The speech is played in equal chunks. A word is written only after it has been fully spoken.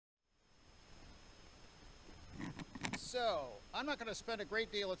So, I'm not going to spend a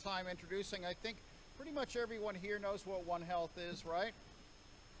great deal of time introducing. I think pretty much everyone here knows what One Health is, right?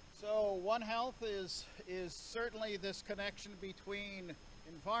 So, One Health is certainly this connection between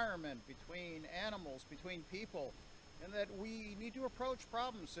environment, between animals, between people, and that we need to approach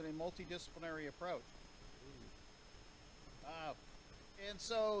problems in a multidisciplinary approach. And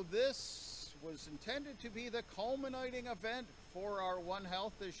so this was intended to be the culminating event for our One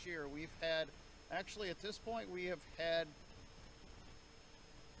Health this year. We've had, actually at this point, we have had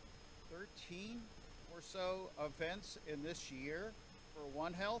 13 or so events in this year for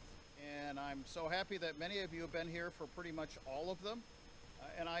One Health, and I'm so happy that many of you have been here for pretty much all of them.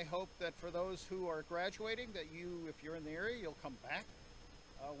 And I hope that for those who are graduating, that you, if you're in the area, you'll come back.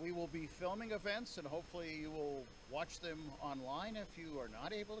 We will be filming events, and hopefully you will watch them online if you are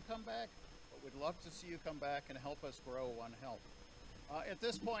not able to come back. But we'd love to see you come back and help us grow One Health. At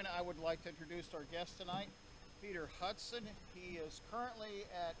this point, I would like to introduce our guest tonight, Peter Hudson. He is currently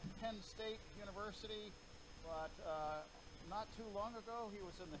at Penn State University, but not too long ago he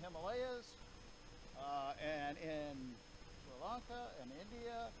was in the Himalayas and in Sri Lanka and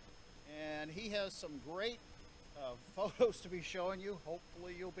India, and he has some great photos to be showing you.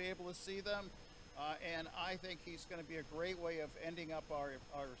 Hopefully you'll be able to see them, and I think he's going to be a great way of ending up our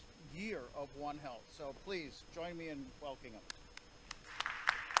year of One Health. So please join me in welcoming him.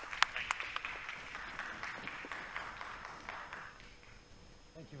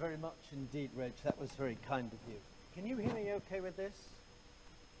 Thank you very much indeed, Reg. That was very kind of you. Can you hear me okay with this?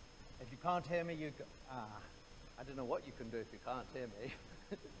 If you can't hear me, I don't know what you can do if you can't hear me.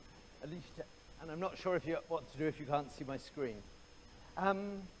 At least, and I'm not sure what to do if you can't see my screen.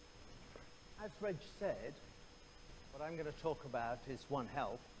 As Reg said, what I'm going to talk about is One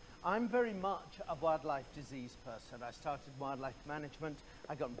Health. I'm very much a wildlife disease person. I started wildlife management.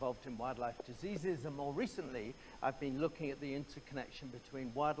 I got involved in wildlife diseases, and more recently, I've been looking at the interconnection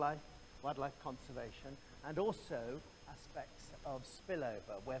between wildlife conservation, and also aspects of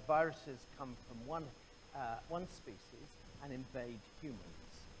spillover, where viruses come from one species and invade humans.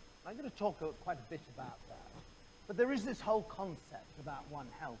 I'm going to talk quite a bit about that. But there is this whole concept about One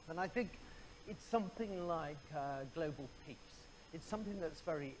Health, and I think it's something like global peace. It's something that's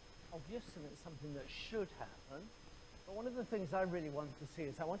very obvious, and it's something that should happen. But one of the things I really want to see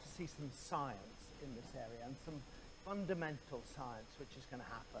is I want to see some science in this area, and some fundamental science which is going to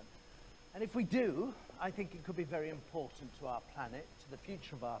happen. And if we do, I think it could be very important to our planet, to the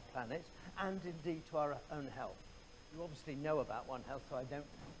future of our planet, and indeed to our own health. You obviously know about One Health, so I don't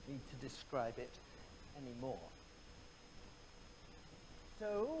need to describe it anymore.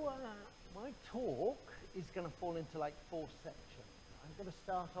 So my talk is going to fall into like 4 sections. I'm going to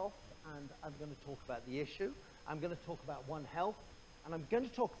start off and I'm going to talk about the issue. I'm going to talk about One Health, and I'm going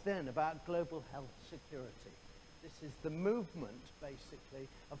to talk then about global health security. This is the movement, basically,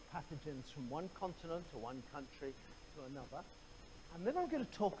 of pathogens from one continent or one country to another. And then I'm going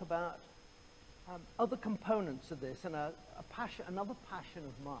to talk about other components of this, and another passion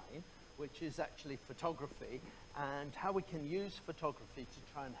of mine, which is actually photography, and how we can use photography to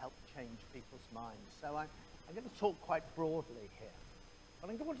try and help change people's minds. So I'm going to talk quite broadly here. But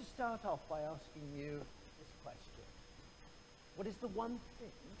I'm going to start off by asking you this question. What is the one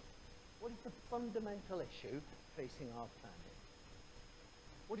thing, what is the fundamental issue facing our planet?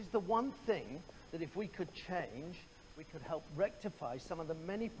 What is the one thing that if we could change, we could help rectify some of the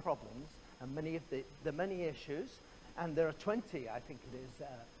many problems and many of the many issues, and there are 20, I think it is,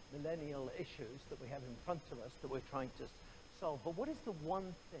 millennial issues that we have in front of us that we're trying to solve. But what is the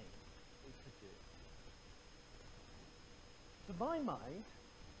one thing we could do? To my mind,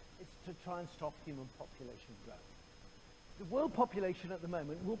 it's to try and stop human population growth. The world population at the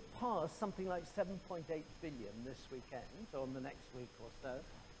moment will pass something like 7.8 billion this weekend, or in the next week or so,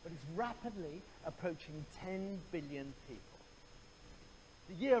 but it's rapidly approaching 10 billion people.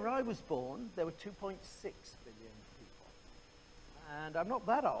 The year I was born, there were 2.6 billion people. And I'm not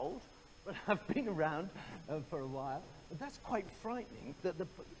that old, but I've been around for a while. But that's quite frightening that the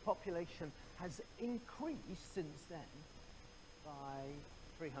population has increased since then by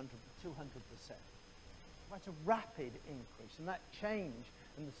 300, 200%. Quite a rapid increase, and that change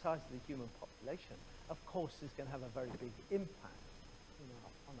in the size of the human population, of course, is going to have a very big impact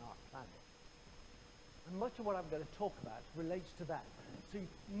on our planet. And much of what I'm going to talk about relates to that. So you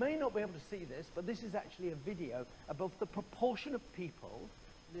may not be able to see this, but this is actually a video about the proportion of people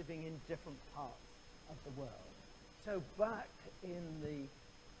living in different parts of the world. So back in the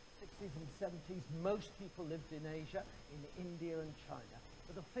 60s and 70s, most people lived in Asia, in India and China.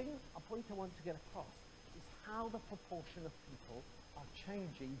 But a point I want to get across is how the proportion of people are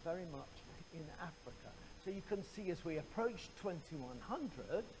changing very much in Africa. So you can see as we approach 2100,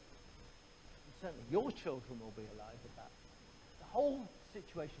 and certainly your children will be alive at that, the whole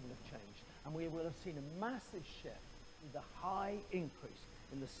situation will have changed, and we will have seen a massive shift with a high increase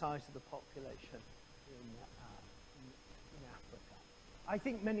in the size of the population in Africa. I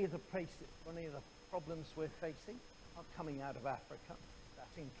think many of the problems we're facing are coming out of Africa. That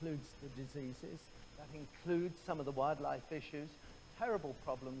includes the diseases, that includes some of the wildlife issues, terrible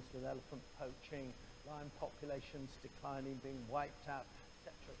problems with elephant poaching, lion populations declining, being wiped out,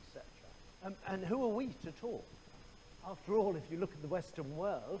 etc., etc. And who are we to talk? After all, if you look at the Western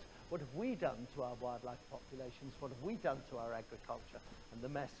world, what have we done to our wildlife populations? What have we done to our agriculture and the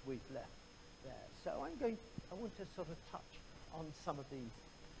mess we've left there? So I want to sort of touch on some of these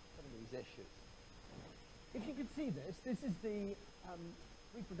issues. If you can see this is the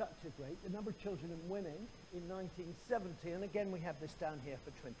reproductive rate, the number of children and women in 1970, and again we have this down here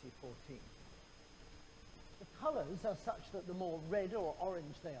for 2014. The colours are such that the more red or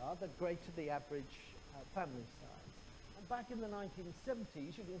orange they are, the greater the average family size. And back in the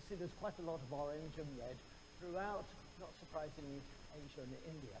 1970s, you can see there's quite a lot of orange and red throughout, not surprisingly, Asia and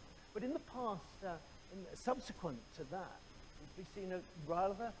India. But in the past, subsequent to that, we've seen a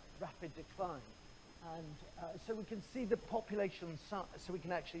rather rapid decline. And so we can see the population size, so we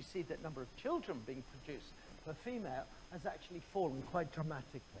can actually see that number of children being produced per female has actually fallen quite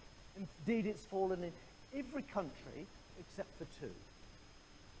dramatically. Indeed, it's fallen in every country except for two.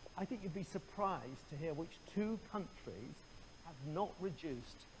 I think you'd be surprised to hear which two countries have not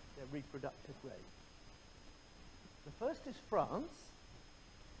reduced their reproductive rate. The first is France,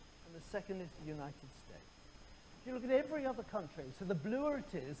 and the second is the United States. If you look at every other country, so the bluer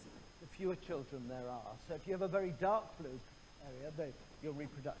it is, the fewer children there are. So if you have a very dark blue area, your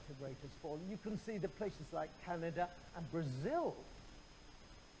reproductive rate has fallen. You can see that places like Canada and Brazil,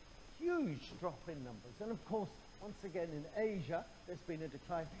 huge drop in numbers. And of course, once again in Asia, there's been a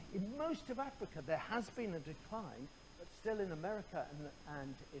decline. In most of Africa, there has been a decline, but still in America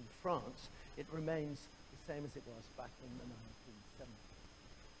and in France, it remains the same as it was back in the 1970s.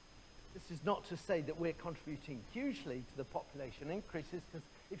 This is not to say that we're contributing hugely to the population increases, because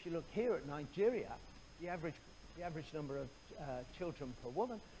if you look here at Nigeria, the average number of children per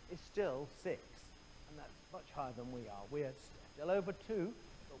woman is still 6, and that's much higher than we are. We're still over 2,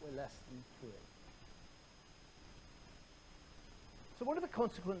 but we're less than 3. So one of the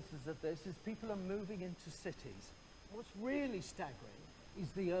consequences of this is people are moving into cities. What's really staggering is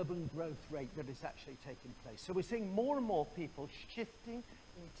the urban growth rate that is actually taking place. So we're seeing more and more people shifting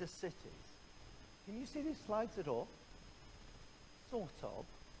into cities. Can you see these slides at all? Sort of.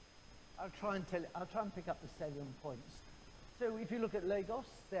 I'll try and pick up the salient points. So if you look at Lagos,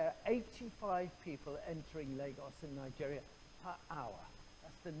 there are 85 people entering Lagos in Nigeria per hour.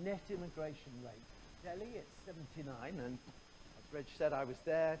 That's the net immigration rate. Delhi, it's 79, and as Reg said, I was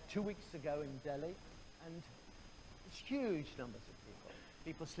there 2 weeks ago in Delhi, and it's huge numbers of people.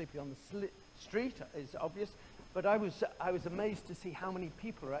 People sleeping on the street is obvious, but I was amazed to see how many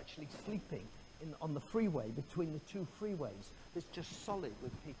people are actually sleeping on the freeway, between the two freeways. It's just solid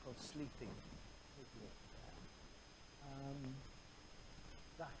with people sleeping.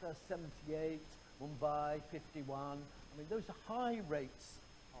 Dhaka 78, Mumbai 51. I mean, those are high rates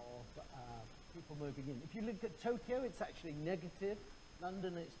of people moving in. If you look at Tokyo, it's actually negative.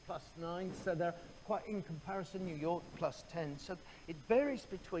 London, it's +9. So they're quite, in comparison, New York +10. So it varies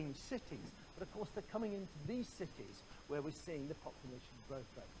between cities. But of course, they're coming into these cities where we're seeing the population growth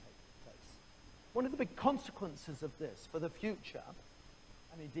rate take place. One of the big consequences of this for the future,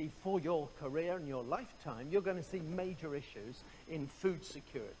 and indeed for your career and your lifetime, you're going to see major issues in food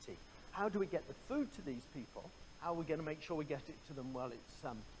security. How do we get the food to these people? How are we going to make sure we get it to them while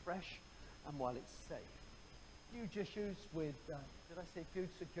it's fresh and while it's safe? Huge issues with, did I say food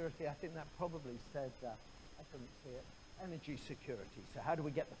security? I think that probably said, I couldn't see it, energy security. So how do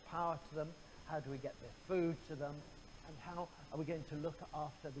we get the power to them? How do we get their food to them? And how are we going to look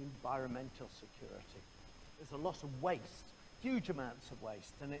after the environmental security? There's a lot of waste, huge amounts of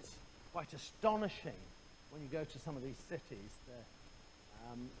waste, and it's quite astonishing when you go to some of these cities.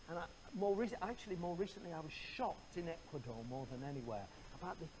 More recently, I was shocked in Ecuador more than anywhere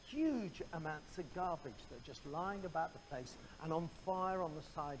about the huge amounts of garbage that are just lying about the place and on fire on the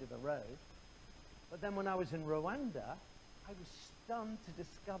side of the road. But then when I was in Rwanda, I was stunned to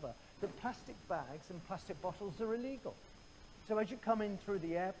discover that plastic bags and plastic bottles are illegal. So as you come in through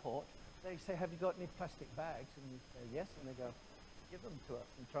the airport, they say, have you got any plastic bags? And you say, yes. And they go, give them to us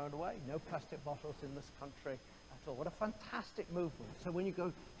and throw it away. No plastic bottles in this country at all. What a fantastic movement. So when you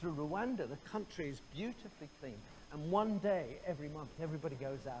go through Rwanda, the country is beautifully clean. And one day every month, everybody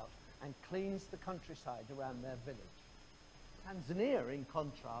goes out and cleans the countryside around their village. Tanzania, in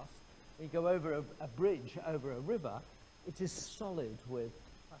contrast, when you go over a bridge over a river, it is solid with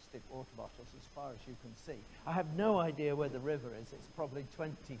plastic water bottles as far as you can see. I have no idea where the river is. It's probably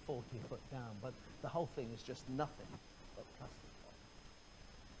 20, 40 foot down, but the whole thing is just nothing but plastic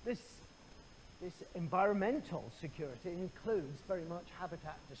bottles. This environmental security includes very much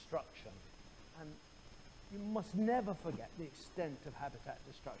habitat destruction. And you must never forget the extent of habitat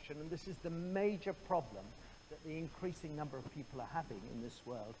destruction, and this is the major problem that the increasing number of people are having in this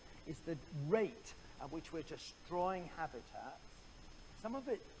world, is the rate at which we're destroying habitats. Some of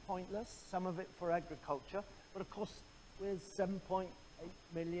it pointless, some of it for agriculture, but of course with 7.8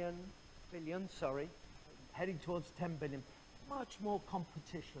 billion, heading towards 10 billion, much more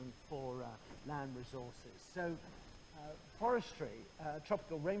competition for land resources. So forestry,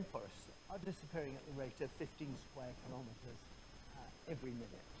 tropical rainforests are disappearing at the rate of 15 square kilometers every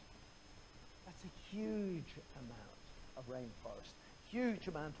minute. That's a huge amount of rainforest, huge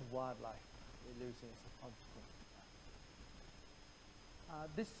amount of wildlife we're losing as a consequence of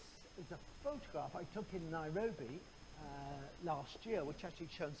that. This is a photograph I took in Nairobi last year, which actually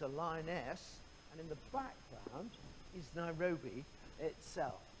shows a lioness, and in the background is Nairobi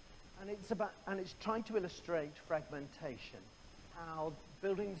itself. And it's trying to illustrate fragmentation, how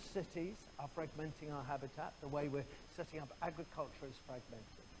building cities are fragmenting our habitat, the way we're setting up agriculture is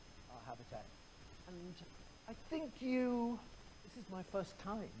fragmenting our habitat. And I think this is my first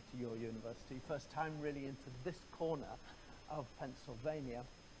time to your university, first time really into this corner of Pennsylvania,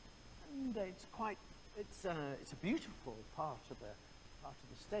 and it's a beautiful part of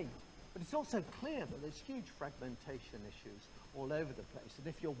the state. But it's also clear that there's huge fragmentation issues all over the place. And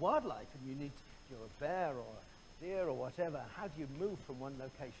if you're wildlife and you're a bear or a deer or whatever, how do you move from one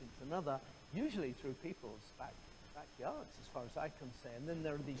location to another? Usually through people's backyards, as far as I can say. And then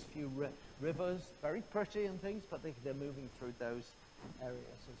there are these few rivers, very pretty and things, but they're moving through those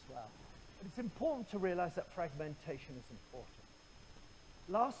areas as well. But it's important to realize that fragmentation is important.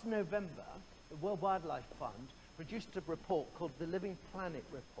 Last November, the World Wildlife Fund produced a report called the Living Planet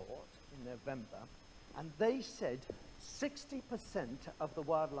Report in November, and they said 60% of the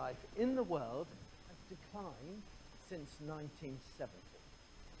wildlife in the world has declined since 1970.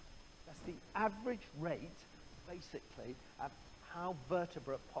 That's the average rate, basically, of how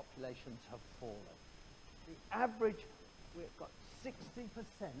vertebrate populations have fallen. The average, we've got 60%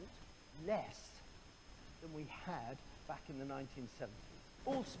 less than we had back in the 1970s.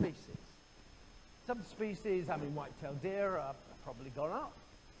 All species. Some species, I mean, white-tailed deer are probably gone up.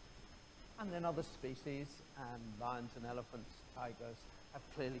 And then other species, lions and elephants, tigers, have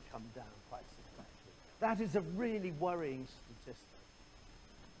clearly come down quite substantially. That is a really worrying statistic.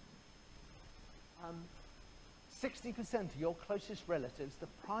 60% of your closest relatives, the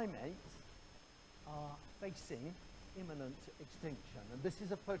primates, are facing imminent extinction. And this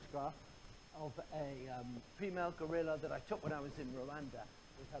is a photograph of a female gorilla that I took when I was in Rwanda,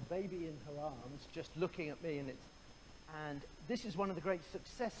 with her baby in her arms, just looking at me. And this is one of the great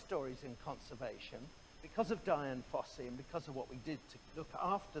success stories in conservation. Because of Dian Fossey and because of what we did to look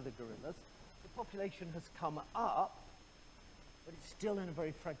after the gorillas, the population has come up, but it's still in a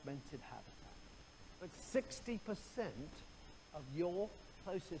very fragmented habitat. But 60% of your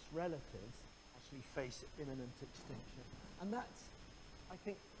closest relatives actually face imminent extinction. And that's, I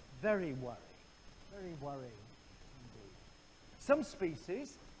think, very worrying indeed. Some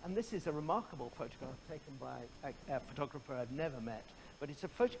species, and this is a remarkable photograph taken by a photographer I've never met, but it's a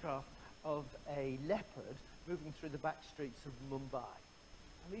photograph of a leopard moving through the back streets of Mumbai.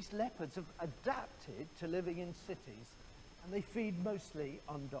 And these leopards have adapted to living in cities, and they feed mostly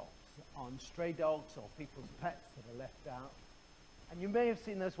on dogs, on stray dogs or people's pets that are left out. And you may have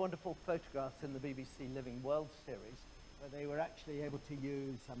seen those wonderful photographs in the BBC Living World series, where they were actually able to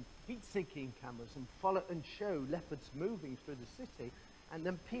use heat-seeking cameras and follow and show leopards moving through the city, and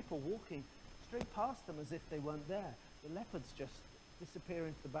then people walking straight past them as if they weren't there. The leopards just disappear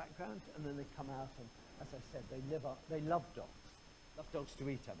into the background, and then they come out, and as I said, they love dogs. Love dogs to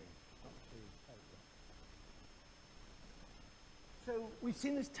eat, I mean, not to So we've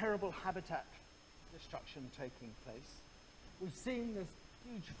seen this terrible habitat destruction taking place. We've seen this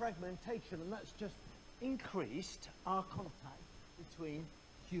huge fragmentation, and that's just increased our contact between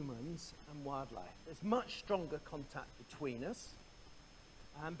humans and wildlife. There's much stronger contact between us,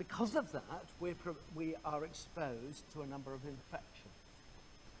 and because of that, we are exposed to a number of infections.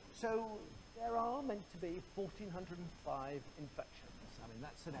 So there are meant to be 1,405 infections. I mean,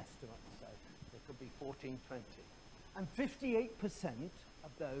 that's an estimate, so there could be 1,420. And 58%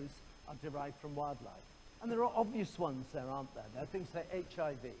 of those are derived from wildlife. And there are obvious ones there, aren't there? There are things like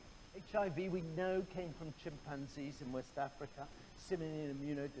HIV. HIV we know came from chimpanzees in West Africa, simian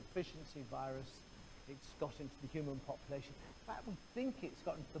immunodeficiency virus. It's got into the human population. In fact, we think it's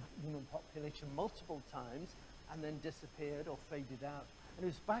got into the human population multiple times and then disappeared or faded out. And it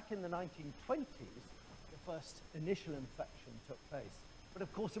was back in the 1920s the first initial infection took place. But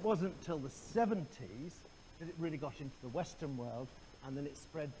of course, it wasn't until the 70s that it really got into the Western world, and then it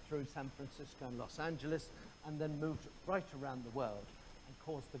spread through San Francisco and Los Angeles, and then moved right around the world and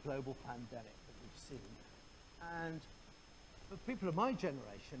caused the global pandemic that we've seen. And for people of my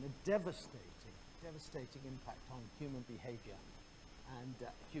generation, a devastating impact on human behavior and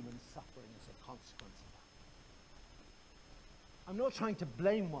human suffering as a consequence of that. I'm not trying to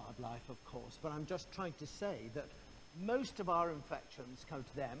blame wildlife, of course, but I'm just trying to say that most of our infections come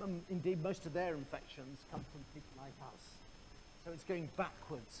to them, and indeed most of their infections come from people like us. So it's going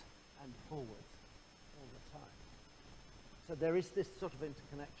backwards and forwards all the time. So there is this sort of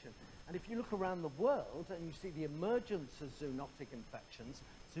interconnection. And if you look around the world and you see the emergence of zoonotic infections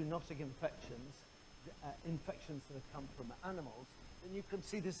infections that have come from animals, then you can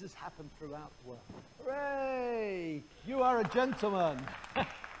see this has happened throughout the world. Hooray! You are a gentleman.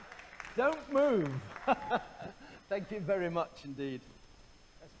 Don't move. Thank you very much indeed.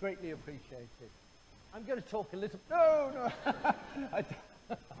 That's greatly appreciated. I'm going to talk a little... No!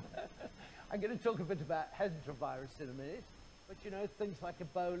 I'm going to talk a bit about Hendra in a minute. But you know, things like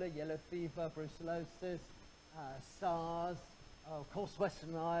Ebola, yellow fever, brucellosis, SARS, of course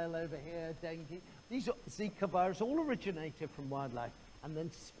Western Nile over here, dengue. These are Zika virus, all originated from wildlife and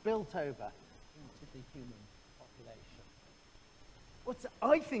then spilt over into the human population. What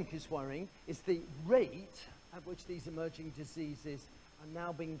I think is worrying is the rate at which these emerging diseases are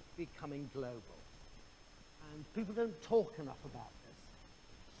now becoming global. And people don't talk enough about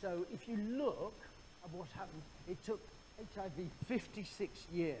this. So if you look at what happened, it took HIV 56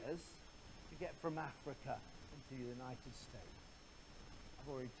 years to get from Africa into the United States. I've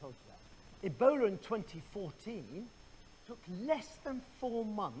already told you that. Ebola in 2014 took less than 4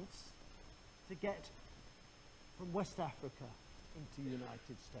 months to get from West Africa into the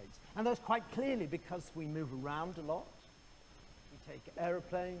United States. And that's quite clearly because we move around a lot. We take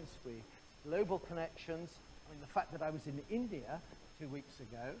aeroplanes, global connections. I mean, the fact that I was in India 2 weeks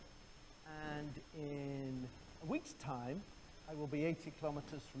ago, and in a week's time, I will be 80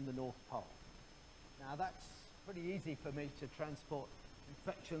 kilometers from the North Pole. Now, that's pretty easy for me to transport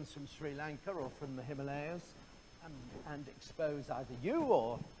infections from Sri Lanka or from the Himalayas and expose either you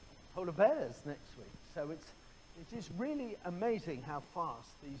or polar bears next week. So it is really amazing how fast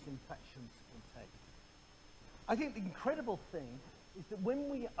these infections can take. I think the incredible thing is that when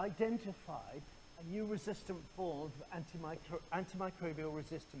we identified a new resistant form of antimicrobial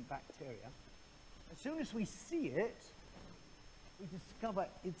resistant bacteria, as soon as we see it, we discover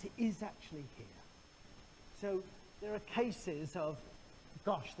it is actually here. So there are cases of,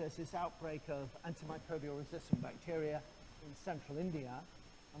 gosh, there's this outbreak of antimicrobial resistant bacteria in central India,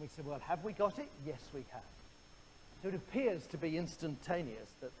 and we said, well, have we got it? Yes, we have. So it appears to be instantaneous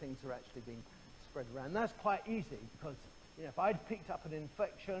that things are actually being spread around. That's quite easy because, you know, if I'd picked up an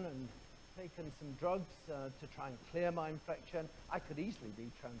infection and taken some drugs to try and clear my infection, I could easily be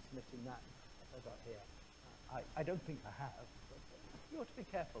transmitting that as I got here. I don't think I have, but you ought to be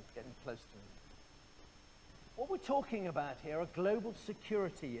careful getting close to me. What we're talking about here are global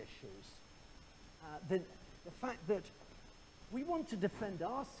security issues. The fact that we want to defend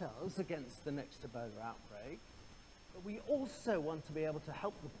ourselves against the next Ebola outbreak, but we also want to be able to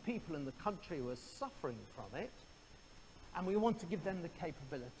help the people in the country who are suffering from it, and we want to give them the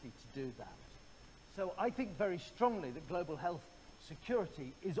capability to do that. So I think very strongly that global health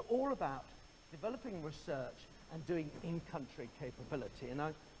security is all about developing research and doing in-country capability, and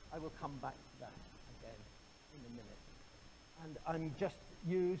I will come back to that again in a minute. And I'm just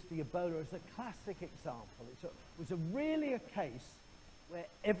used the Ebola as a classic example. It was really a case where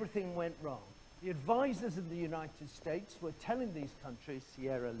everything went wrong. The advisors in the United States were telling these countries,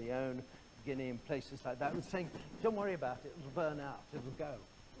 Sierra Leone, Guinea, and places like that, were saying, don't worry about it, it'll burn out, it'll go.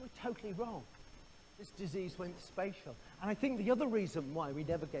 They were totally wrong. This disease went spatial. And I think the other reason why we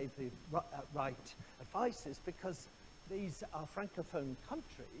never gave the right advice is because these are Francophone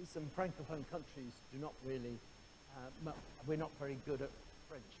countries, and Francophone countries do not really, we're not very good at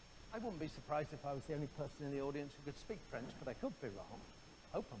French. I wouldn't be surprised if I was the only person in the audience who could speak French, but I could be wrong.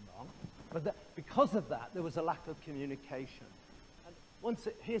 I hope I'm wrong. But because of that, there was a lack of communication. And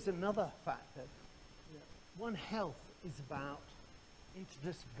here's another fact that One Health is about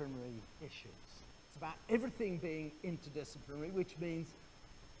interdisciplinary issues. It's about everything being interdisciplinary, which means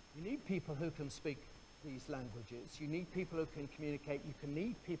you need people who can speak these languages. You need people who can communicate. You can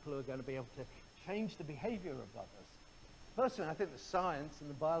need people who are going to be able to change the behavior of others. Personally, I think the science and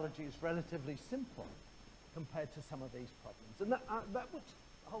the biology is relatively simple compared to some of these problems. And that would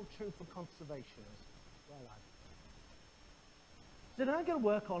hold true for conservation as well, I think. So now I'm going to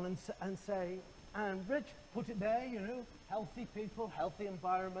work on and say, and Rich put it there, you know, healthy people, healthy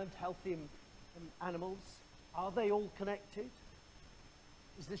environment, healthy animals. Are they all connected?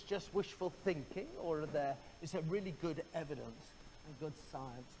 Is this just wishful thinking, or is there really good evidence and good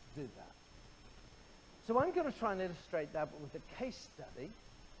science to do that? So I'm going to try and illustrate that with a case study.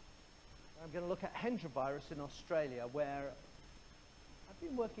 I'm going to look at Hendra virus in Australia, where I've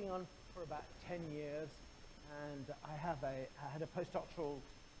been working on for about 10 years, and I had a postdoctoral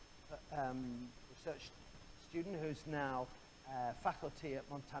research student who's now faculty at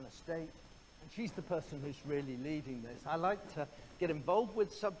Montana State, and she's the person who's really leading this. I like to get involved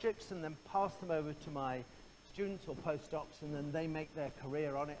with subjects and then pass them over to my students or postdocs, and then they make their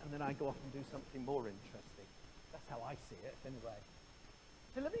career on it, and then I go off and do something more interesting. That's how I see it, anyway.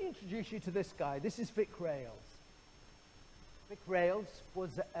 So let me introduce you to this guy. This is Vic Rails. Vic Rails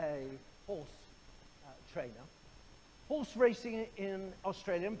was a horse trainer. Horse racing in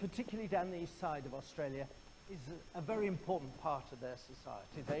Australia, and particularly down the east side of Australia, is a very important part of their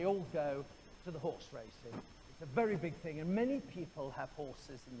society. They all go to the horse racing. It's a very big thing, and many people have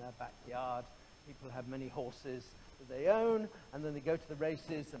horses in their backyard. People have many horses that they own, and then they go to the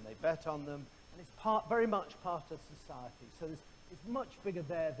races and they bet on them, and it's very much part of society. So it's much bigger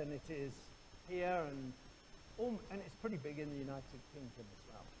there than it is here, and it's pretty big in the United Kingdom as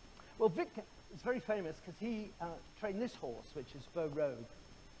well. Well, Vic is very famous because he trained this horse, which is Beau Rogue.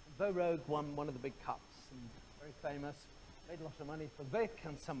 Beau Rogue won one of the big cups, and very famous. Made a lot of money for Vic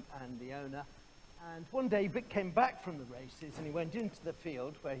and the owner. And one day Vic came back from the races, and he went into the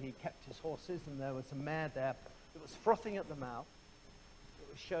field where he kept his horses, and there was a mare there that was frothing at the mouth. It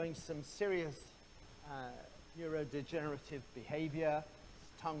was showing some serious neurodegenerative behavior.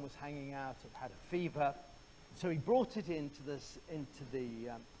 Its tongue was hanging out. It had a fever. So he brought it into the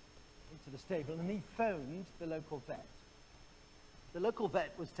stable, and he phoned the local vet. The local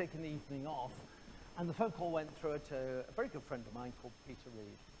vet was taking the evening off, and the phone call went through to a very good friend of mine called Peter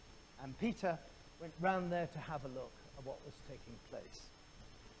Reed. And Peter went round there to have a look at what was taking place.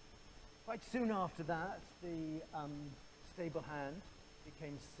 Quite soon after that, the stable hand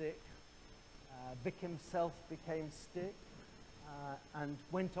became sick. Vic himself became sick and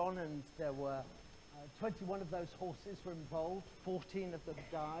went on, and there were 21 of those horses were involved. 14 of them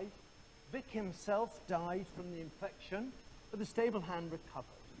died. Vic himself died from the infection, but the stable hand recovered.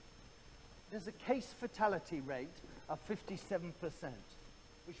 There's a case fatality rate of 57%,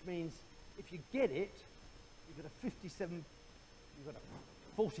 which means if you get it, you've got a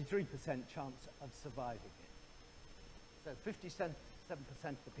 43% chance of surviving it. So 57%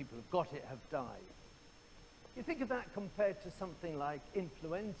 of the people who've got it have died. You think of that compared to something like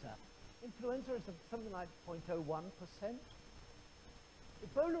influenza. Influenza is something like 0.01%.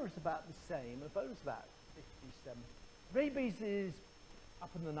 Ebola is about the same. Ebola is about 57. Rabies is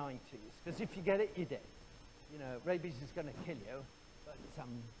up in the 90s, because if you get it, you're dead. You know, rabies is going to kill you, but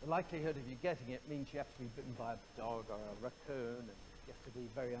the likelihood of you getting it means you have to be bitten by a dog or a raccoon, and you have to be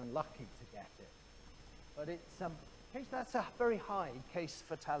very unlucky to get it. But that's a very high case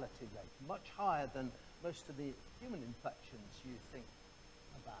fatality rate, much higher than most of the human infections you think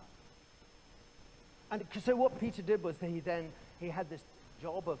about. And so what Peter did was he had this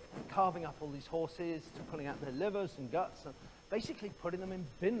job of carving up all these horses, pulling out their livers and guts, and basically putting them in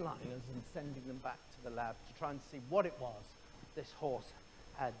bin liners and sending them back to the lab to try and see what it was this horse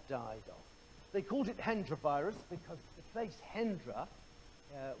had died of. They called it Hendra virus because the place Hendra,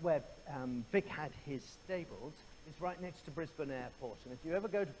 where Vic had his stables, is right next to Brisbane Airport. And if you ever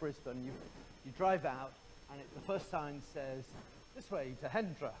go to Brisbane, you drive out, and the first sign says, "This way to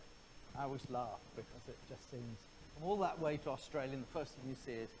Hendra." I always laugh because it just seems, from all that way to Australia, and the first thing you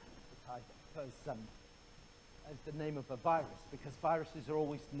see is as the name of a virus, because viruses are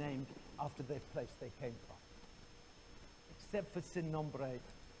always named after the place they came from. Except for sin nombre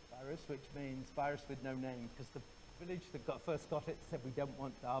virus, which means virus with no name, because the village that first got it said we don't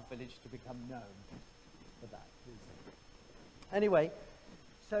want our village to become known for that reason. Anyway,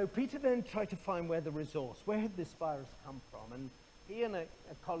 so Peter then tried to find where had this virus come from, and he and a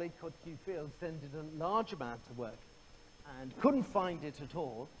colleague called Hugh Fields then did a large amount of work and couldn't find it at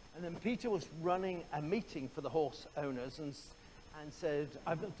all. And then Peter was running a meeting for the horse owners and said,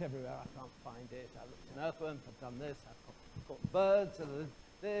 "I've looked everywhere, I can't find it. I looked in earthworms, I've done this, I've caught birds, and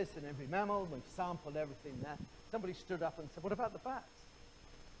this, and every mammal, we've sampled everything there." Somebody stood up and said, "What about the bats?"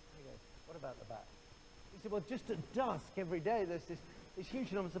 He goes, "What about the bats?" He said, well, just at dusk every day, there's these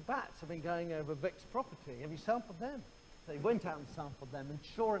huge numbers of bats have been going over Vic's property. Have you sampled them? So he went out and sampled them, and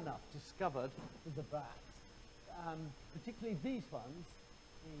sure enough, discovered that the bats, particularly these ones,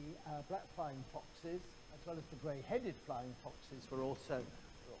 the black flying foxes, as well as the grey-headed flying foxes, were also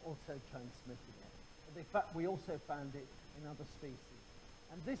transmitting it. But in fact, we also found it in other species.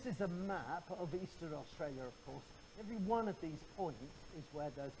 And this is a map of eastern Australia, of course. Every one of these points is where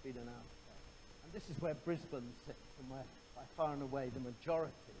there's been an outbreak. And this is where Brisbane sits, and where, by far and away, the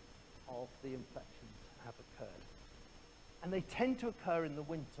majority of the infections have occurred. And they tend to occur in the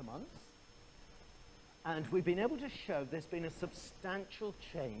winter months. And we've been able to show there's been a substantial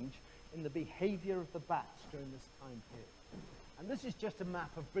change in the behavior of the bats during this time period. And this is just a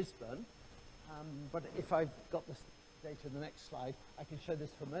map of Brisbane, but if I've got this data in the next slide, I can show this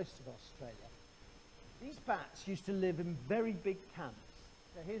for most of Australia. These bats used to live in very big camps.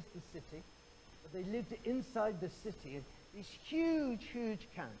 So here's the city, but they lived inside the city in these huge, huge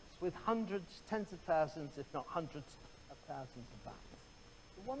camps with hundreds, tens of thousands, if not hundreds of thousands of bats.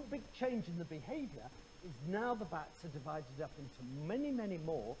 The one big change in the behavior is now the bats are divided up into many, many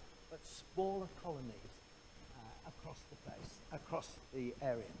more, but smaller colonies across the place, across the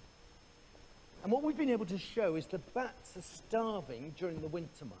area. And what we've been able to show is the bats are starving during the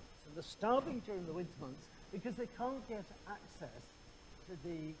winter months. And they're starving during the winter months because they can't get access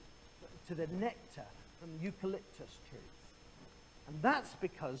to the nectar from eucalyptus trees. And that's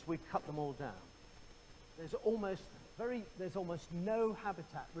because we've cut them all down. There's almost no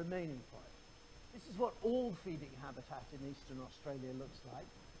habitat remaining for it. This is what all feeding habitat in eastern Australia looks like.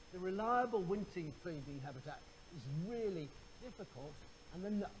 The reliable winter feeding habitat is really difficult, and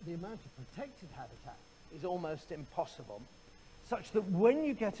then the amount of protected habitat is almost impossible, such that when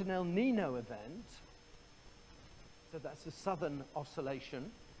you get an El Nino event, so that's a southern oscillation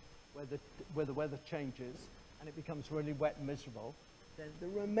where the weather changes and it becomes really wet and miserable, then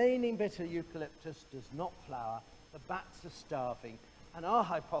the remaining bit of eucalyptus does not flower, the bats are starving, and our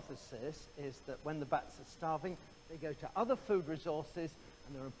hypothesis is that when the bats are starving, they go to other food resources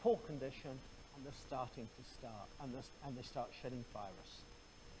and they're in poor condition, and they're starting to starve, and they start shedding virus.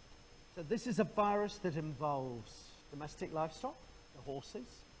 So this is a virus that involves domestic livestock, the horses.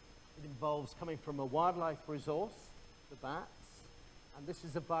 It involves coming from a wildlife resource, the bats, and this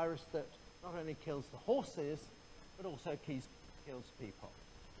is a virus that not only kills the horses, but also kills people.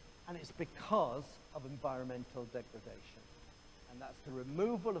 And it's because of environmental degradation. And that's the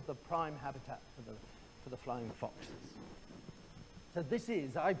removal of the prime habitat for the flying foxes. So this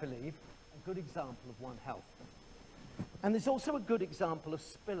is, I believe, a good example of One Health. And there's also a good example of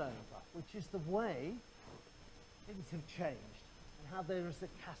spillover, which is the way things have changed and how there is a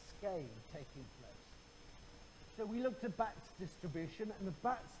cascade taking place. So we looked at bats distribution, and the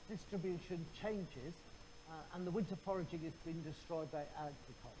bats distribution changes, and the winter foraging has been destroyed by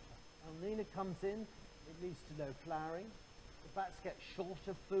agriculture. El Nino comes in, it leads to no flowering. The bats get short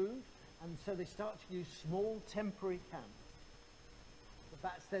of food, and so they start to use small temporary camps. The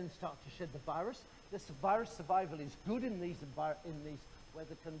bats then start to shed the virus. This virus survival is good in these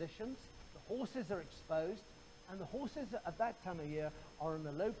weather conditions. The horses are exposed, and the horses at that time of year are on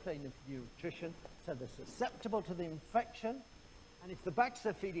a low plane of nutrition, so they're susceptible to the infection. And if the bats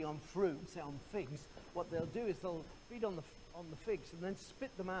are feeding on fruit, say on figs, what they'll do is they'll feed on the figs and then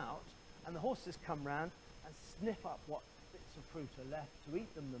spit them out, and the horses come round and sniff up what bits of fruit are left to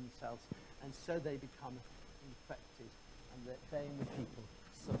eat them themselves, and so they become infected, and they and the people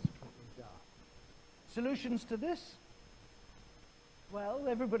subsequently die. Solutions to this? Well,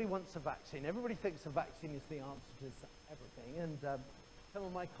 everybody wants a vaccine. Everybody thinks a vaccine is the answer to everything, and some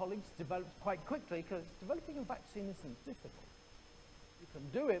of my colleagues developed quite quickly, because developing a vaccine isn't difficult. You can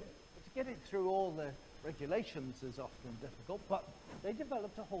do it, but to get it through all the regulations is often difficult. But they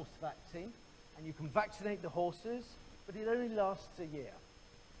developed a horse vaccine, and you can vaccinate the horses, but it only lasts a year.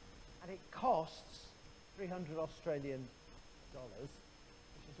 And it costs 300 Australian dollars,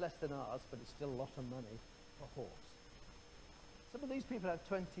 which is less than ours, but it's still a lot of money for a horse. Some of these people have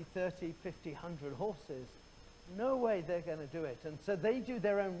 20, 30, 50, 100 horses. No way they're going to do it. And so they do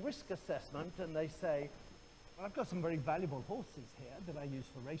their own risk assessment, and they say, well, I've got some very valuable horses here that I use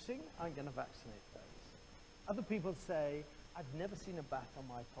for racing. I'm going to vaccinate those. Other people say, I've never seen a bat on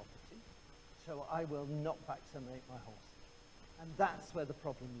my property, so I will not vaccinate my horses. And that's where the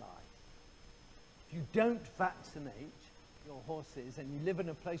problem lies. If you don't vaccinate your horses and you live in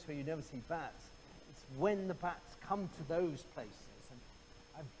a place where you never see bats, it's when the bats come to those places. And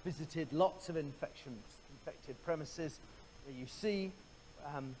I've visited lots of infected premises where you see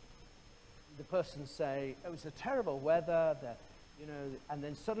the person say, it was a terrible weather, and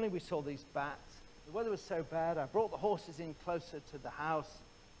then suddenly we saw these bats The weather was so bad, I brought the horses in closer to the house,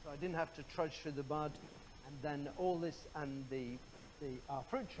 so I didn't have to trudge through the mud. And then all this, and our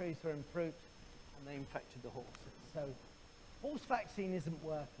fruit trees were in fruit, and they infected the horses. So horse vaccine isn't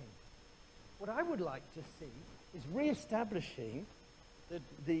working. What I would like to see is re-establishing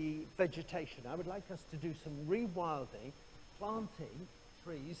the vegetation. I would like us to do some rewilding, planting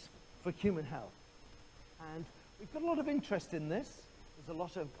trees for human health. And we've got a lot of interest in this. There's a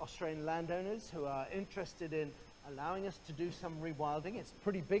lot of Australian landowners who are interested in allowing us to do some rewilding. It's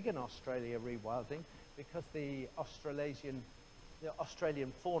pretty big in Australia, rewilding, because the Australian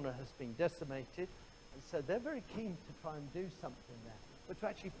fauna has been decimated. And so they're very keen to try and do something there. But to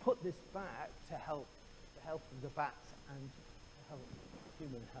actually put this back to help the health of the bats and to help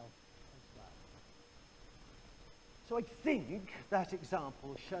human health as well. So I think that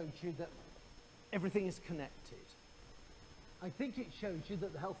example showed you that everything is connected. I think it shows you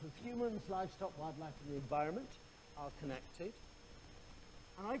that the health of humans, livestock, wildlife, and the environment are connected.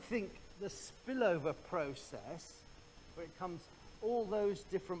 And I think the spillover process, where it comes all those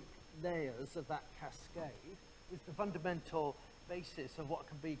different layers of that cascade, is the fundamental basis of what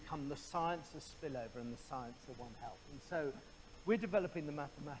can become the science of spillover and the science of One Health. And so we're developing the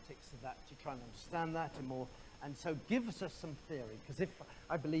mathematics of that to try and understand that and more. And so gives us some theory, because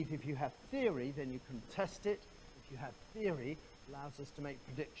I believe if you have theory, then you can test it. If you have theory, it allows us to make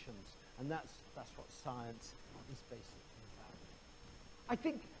predictions. And that's what science is basically about. I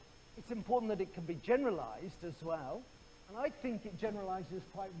think it's important that it can be generalized as well. And I think it generalizes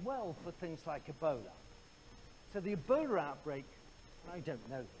quite well for things like Ebola. So the Ebola outbreak, and I don't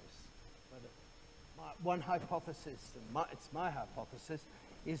know this, but one hypothesis, and it's my hypothesis,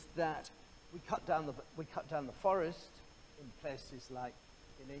 is that we cut down the forest in places like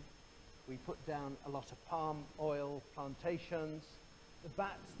Guinea. We put down a lot of palm oil plantations. The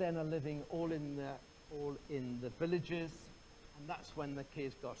bats then are living all in the villages, and that's when the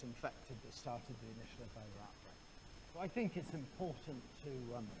kids got infected that started the initial Ebola outbreak. So I think it's important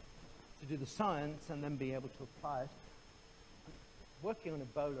to do the science and then be able to apply it. Working on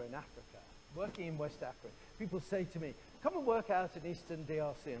Ebola in Africa, working in West Africa, people say to me, come and work out in Eastern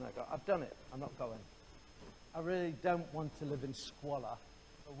DRC, and I go, I've done it, I'm not going. I really don't want to live in squalor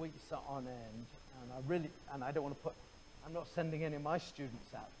for weeks on end, and I don't want to I'm not sending any of my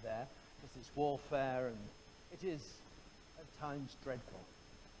students out there, because it's warfare, and it is at times dreadful.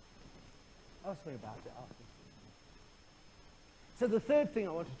 Ask me about it after. So the third thing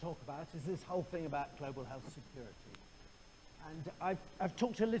I want to talk about is this whole thing about global health security. And I've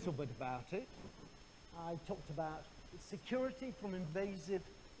talked a little bit about it. I talked about security from invasive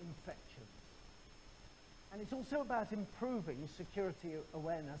infections. And it's also about improving security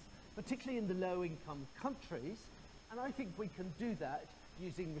awareness, particularly in the low-income countries. And I think we can do that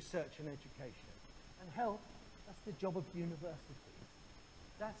using research and education. And health, that's the job of universities.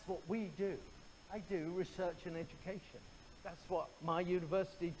 That's what we do. I do research and education. That's what my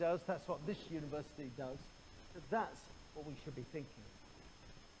university does. That's what this university does. So that's what we should be thinking.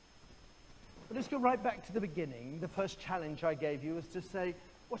 But let's go right back to the beginning. The first challenge I gave you was to say,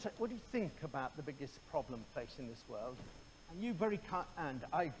 what do you think about the biggest problem facing this world? And you and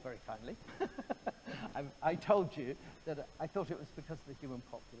I very kindly, I told you that I thought it was because of the human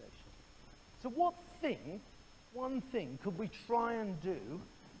population. So one thing could we try and do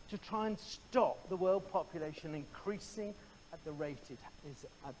to try and stop the world population increasing at the rate it is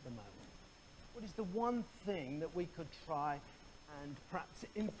at the moment? What is the one thing that we could try and perhaps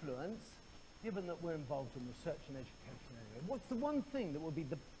influence, given that we're involved in research and education area? What's the one thing that would be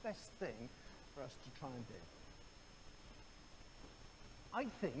the best thing for us to try and do? I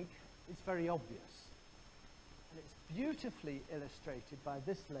think it's very obvious. And it's beautifully illustrated by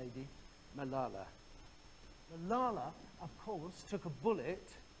this lady, Malala. Malala, of course, took a bullet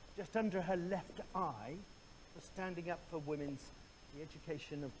just under her left eye for standing up for the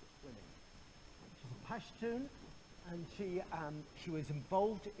education of women. She's a Pashtun, and she was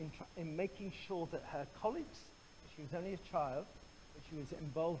involved in making sure that her colleagues, she was only a child, but she was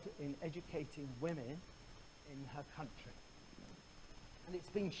involved in educating women in her country. And it's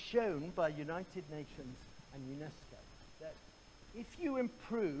been shown by United Nations and UNESCO that if you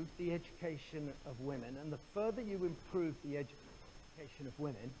improve the education of women, and the further you improve the education of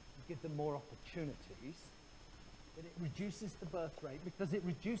women, you give them more opportunities, that it reduces the birth rate because it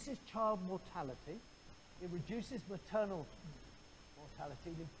reduces child mortality, it reduces maternal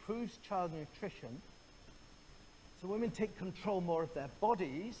mortality, it improves child nutrition. So women take control more of their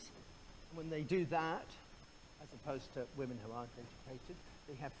bodies, and when they do that, as opposed to women who aren't educated,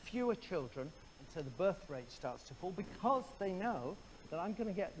 they have fewer children, and so the birth rate starts to fall because they know that I'm going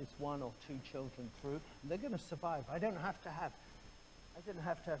to get this 1 or 2 children through, and they're going to survive. I didn't have to have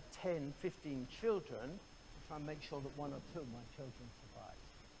 10, 15 children to try and make sure that 1 or 2 of my children survive.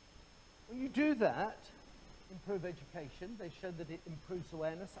 When you do that, improve education. They show that it improves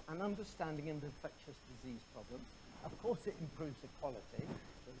awareness and understanding of infectious disease problems. Of course, it improves equality,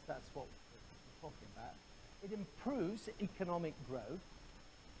 because that's what we're talking about. It improves economic growth.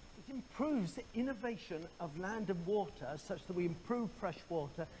 It improves the innovation of land and water, such that we improve fresh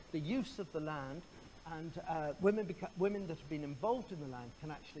water, the use of the land, and women that have been involved in the land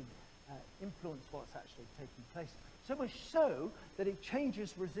can actually influence what's actually taking place. So much so that it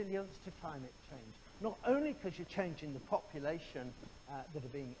changes resilience to climate change. Not only because you're changing the population that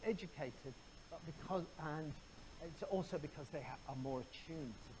are being educated, but because, and it's also because they are more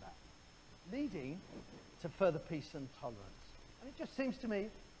attuned to that, leading to further peace and tolerance. And it just seems to me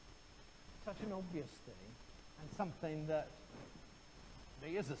such an obvious thing, and something that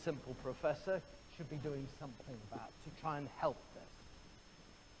me as a simple professor should be doing something about to try and help this.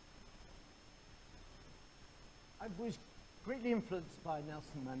 I was greatly influenced by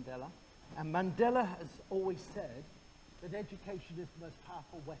Nelson Mandela, and Mandela has always said that education is the most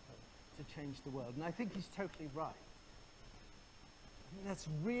powerful weapon to change the world, and I think he's totally right. I think that's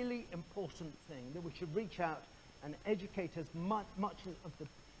a really important thing, that we should reach out and educate as much of the,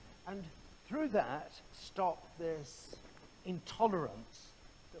 and through that stop this intolerance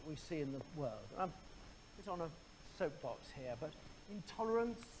that we see in the world. I'm just on a soapbox here, but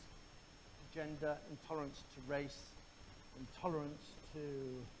intolerance to gender, intolerance to race, intolerance to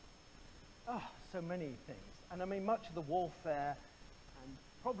so many things. And I mean, much of the warfare and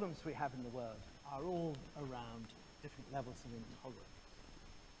problems we have in the world are all around different levels of intolerance.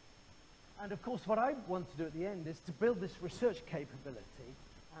 And of course, what I want to do at the end is to build this research capability,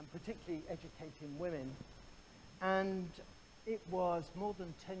 and particularly educating women. And it was more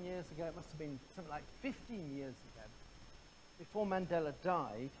than 10 years ago, it must have been something like 15 years ago, before Mandela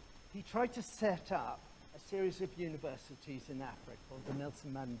died, he tried to set up a series of universities in Africa, called the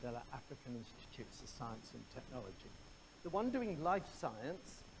Nelson Mandela African Institutes of Science and Technology. The one doing life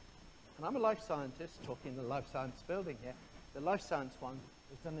science, and I'm a life scientist, talking in the life science building here, the life science one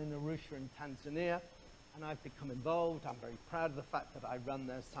was done in Arusha in Tanzania, and I've become involved. I'm very proud of the fact that I run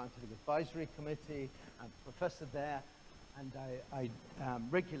their scientific advisory committee. I'm a professor there, and I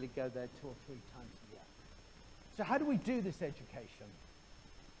regularly go there 2 or 3 times a year. So how do we do this education?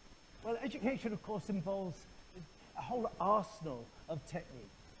 Well, education, of course, involves a whole arsenal of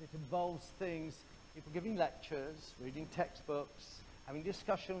techniques. It involves things, people giving lectures, reading textbooks, having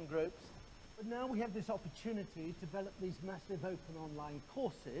discussion groups. But now we have this opportunity to develop these massive open online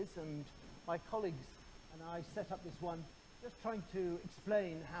courses, and my colleagues and I set up this one just trying to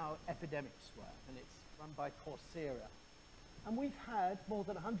explain how epidemics work, and it's run by Coursera. And we've had more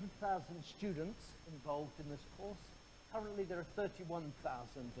than 100,000 students involved in this course. Currently there are 31,000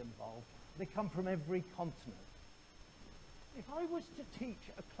 involved. They come from every continent. If I was to teach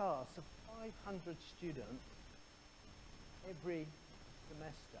a class of 500 students every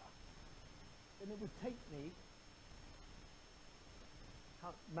semester, then it would take me,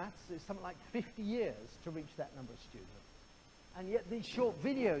 maths is something like 50 years to reach that number of students. And yet these short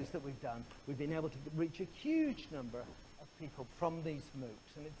videos that we've done, we've been able to reach a huge number of people from these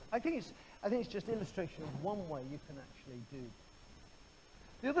MOOCs. And I think it's just illustration of one way you can actually do.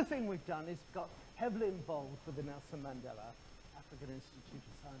 The other thing we've done is got heavily involved with the Nelson Mandela African Institute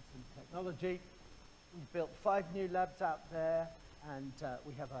of Science and Technology. We've built 5 new labs out there, and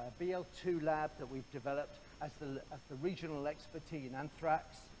we have a BL2 lab that we've developed as the regional expertise in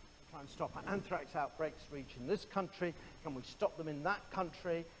anthrax. Try and stop anthrax outbreaks reaching this country. Can we stop them in that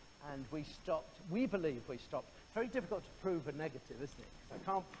country? And we believe we stopped. It's very difficult to prove a negative, isn't it? Because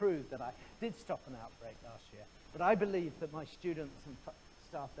I can't prove that I did stop an outbreak last year. But I believe that my students and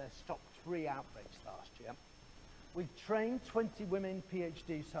staff there stopped 3 outbreaks last year. We've trained 20 women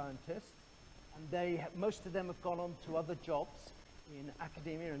PhD scientists, and most of them have gone on to other jobs in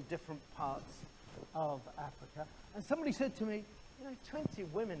academia in different parts of Africa. And somebody said to me, you know, 20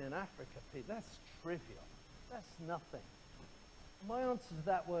 women in Africa, Pete, that's trivial. That's nothing. And my answer to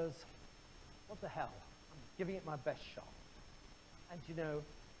that was, what the hell? I'm giving it my best shot. And you know,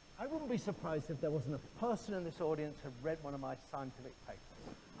 I wouldn't be surprised if there wasn't a person in this audience who read one of my scientific papers.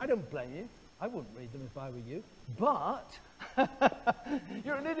 I don't blame you. I wouldn't read them if I were you. But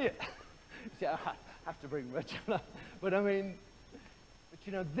you're an idiot. See, I have to bring Richard up. But I mean,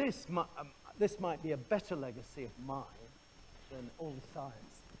 you know, this might be a better legacy of mine than all the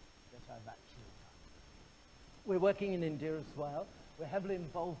science that I've actually done. We're working in India as well. We're heavily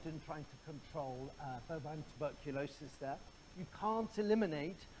involved in trying to control bovine tuberculosis there. You can't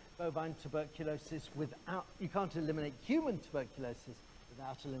eliminate bovine tuberculosis without, you can't eliminate human tuberculosis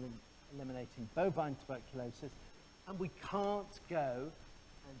without eliminating bovine tuberculosis, and we can't go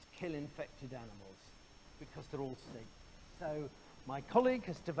and kill infected animals because they're all sick. So my colleague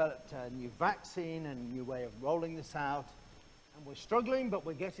has developed a new vaccine and a new way of rolling this out, and we're struggling, but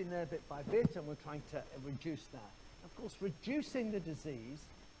we're getting there bit by bit, and we're trying to reduce that. Of course, reducing the disease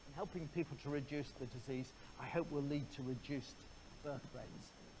and helping people to reduce the disease, I hope will lead to reduced birth rates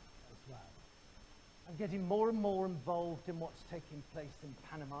as well. I'm getting more and more involved in what's taking place in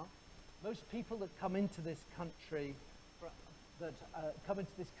Panama. Most people that come into this country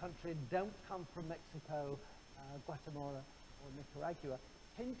and don't come from Mexico, Guatemala, or Nicaragua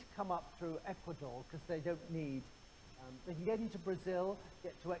tend to come up through Ecuador because they don't need. They can get into Brazil,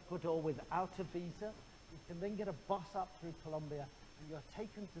 get to Ecuador without a visa. You can then get a bus up through Colombia, and you're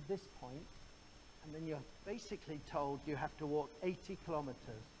taken to this point, and then you're basically told you have to walk 80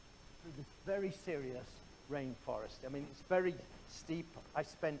 kilometers through this very serious rainforest. I mean, it's very steep. I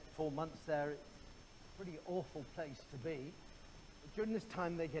spent 4 months there. It's a pretty awful place to be. But during this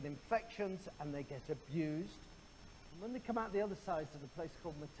time, they get infections and they get abused. And when they come out the other side to the place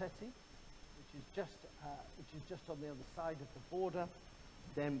called Matete, which is just on the other side of the border,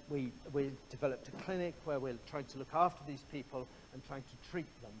 then we developed a clinic where we're trying to look after these people and trying to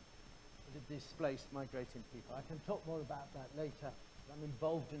treat them, the displaced migrating people. I can talk more about that later. I'm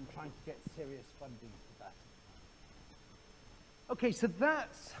involved in trying to get serious funding for that. Okay, so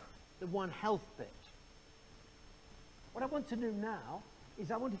that's the One Health bit. What I want to do now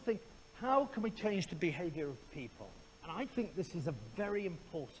is I want to think, how can we change the behavior of people? And I think this is a very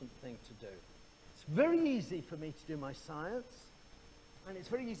important thing to do. It's very easy for me to do my science, and it's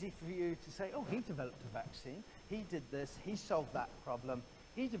very easy for you to say, oh, he developed a vaccine, he did this, he solved that problem,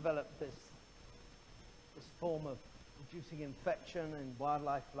 he developed this form of reducing infection in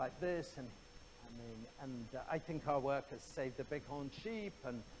wildlife like this, and I think our work has saved the bighorn sheep,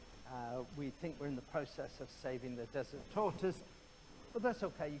 and we think we're in the process of saving the desert tortoise, but that's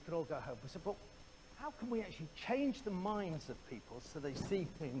okay, you can all go home. So, but how can we actually change the minds of people so they see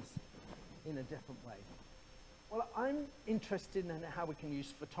things in a different way? Well, I'm interested in how we can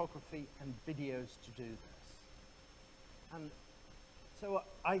use photography and videos to do this. And so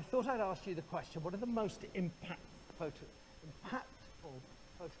I thought I'd ask you the question, what are the most impactful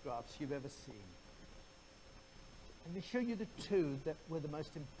photographs you've ever seen? I'm going to show you the two that were the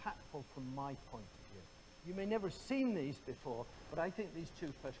most impactful from my point of view. You may never have seen these before, but I think these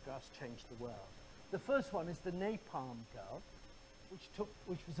two photographs changed the world. The first one is the Napalm Girl,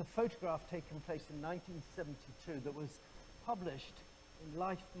 which was a photograph taken place in 1972 that was published in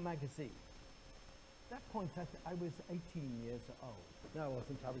Life magazine. At that point, I was 18 years old. No, I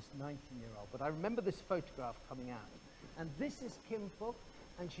wasn't. I was 19-year-old. But I remember this photograph coming out. And this is Kim Phuc,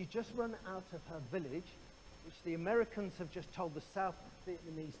 and she's just run out of her village, which the Americans have just told the South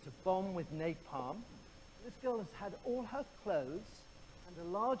Vietnamese to bomb with napalm. This girl has had all her clothes and a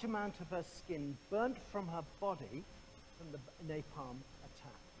large amount of her skin burnt from her body from the napalm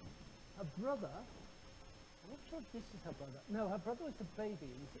attack. Her brother, I'm not sure if this is her brother. No, her brother was a baby.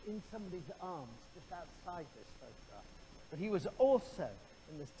 He was in somebody's arms just outside this photograph. But he was also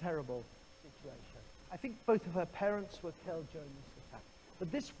in this terrible situation. I think both of her parents were killed during this attack.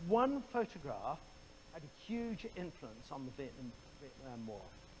 But this one photograph had a huge influence on the Vietnam War.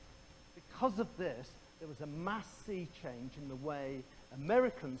 Because of this, there was a mass sea change in the way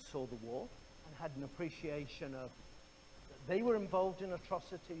Americans saw the war and had an appreciation of that they were involved in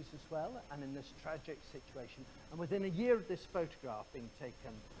atrocities as well and in this tragic situation. And within a year of this photograph being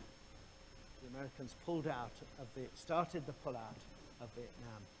taken, the Americans started the pullout of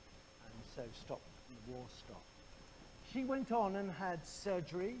Vietnam, and so the war stopped. She went on and had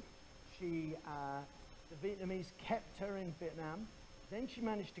surgery. The Vietnamese kept her in Vietnam. Then she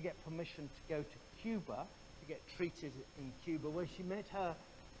managed to get permission to go to Cuba to get treated in Cuba, where she met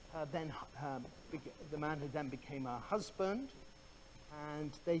the man who then became her husband,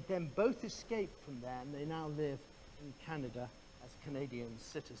 and they then both escaped from there, and they now live in Canada as Canadian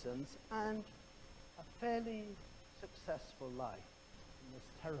citizens, and a fairly successful life in this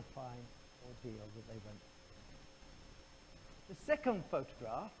terrifying ordeal that they went through. The second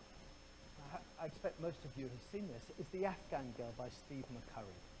photograph, I expect most of you have seen this, is The Afghan Girl by Steve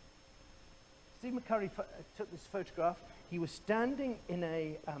McCurry. Steve McCurry took this photograph. He was standing in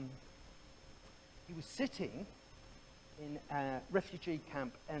he was sitting in a refugee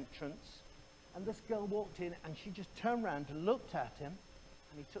camp entrance, and this girl walked in, and she just turned around and looked at him,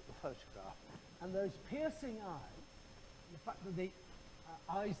 and he took the photograph. And those piercing eyes, and the fact that the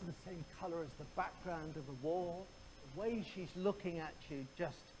eyes are the same color as the background of the wall, The way she's looking at you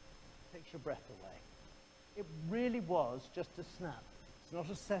just takes your breath away. It really was just a snap. It's not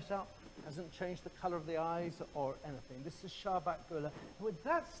a setup, hasn't changed the color of the eyes or anything. This is Shahbak Gula, who at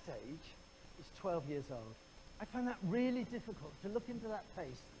that stage is 12 years old. I find that really difficult to look into that face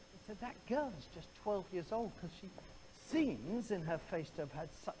and say, that girl is just 12 years old, because she seems in her face to have had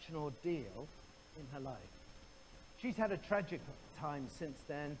such an ordeal in her life. She's had a tragic time since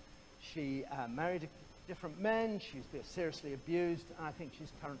then. She married different men, she's been seriously abused, and I think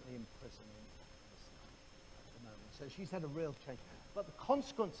she's currently in prison at the moment. So she's had a real change. But the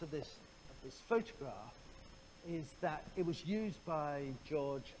consequence of this photograph is that it was used by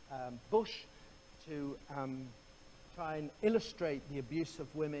George Bush to try and illustrate the abuse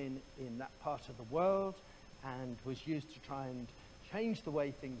of women in that part of the world, and was used to try and change the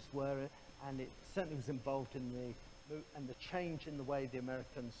way things were, and it certainly was involved in the change in the way the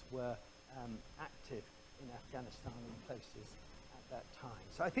Americans were active in Afghanistan and places at that time.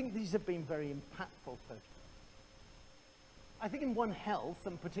 So I think these have been very impactful photographs. I think in One Health,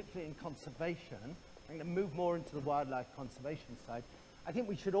 and particularly in conservation, I'm going to move more into the wildlife conservation side, I think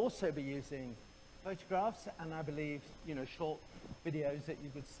we should also be using photographs, and I believe, you know, short videos that you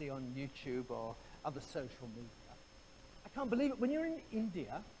could see on YouTube or other social media. I can't believe it. When you're in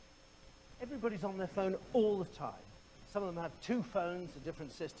India, everybody's on their phone all the time. Some of them have 2 phones,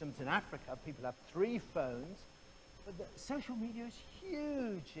 different systems. In Africa, people have 3 phones. But the social media is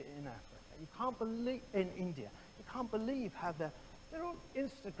huge in Africa. You can't believe, in India, you can't believe how they're on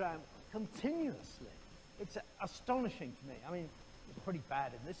Instagram continuously. It's astonishing to me. I mean, it's pretty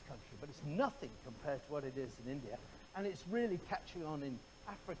bad in this country, but it's nothing compared to what it is in India. And it's really catching on in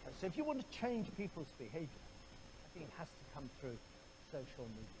Africa. So if you want to change people's behavior, I think it has to come through social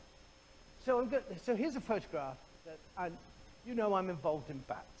media. So here's a photograph that you know, I'm involved in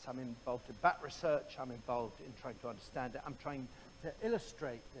bats. I'm involved in bat research. I'm involved in trying to understand it. I'm trying to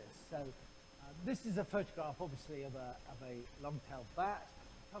illustrate this. So this is a photograph, obviously, of a long-tailed bat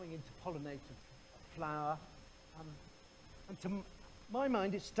coming in to pollinate a flower. And to my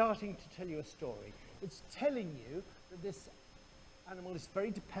mind, it's starting to tell you a story. It's telling you that this animal is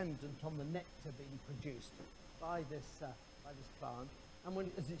very dependent on the nectar being produced by this plant. And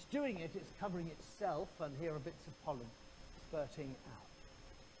as it's doing it, it's covering itself, and here are bits of pollen spurting out.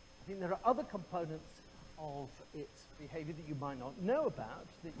 I think there are other components of its behavior that you might not know about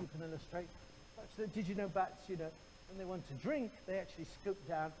that you can illustrate. Such that, did you know bats, you know, when they want to drink, they actually scoop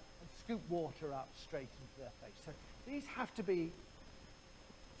down and scoop water up straight into their face. So these have to be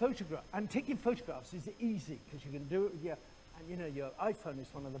photographed. And taking photographs is easy, because you can do it with your, and you know, your iPhone is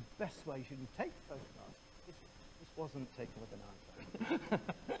one of the best ways you can take photographs. This wasn't taken with an iPhone.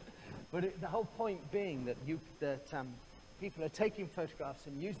 But the whole point being that people are taking photographs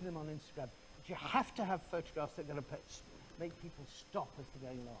and using them on Instagram. But you have to have photographs that are going to make people stop as they're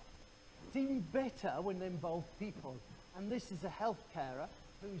going along. It's even better when they involve people. And this is a health carer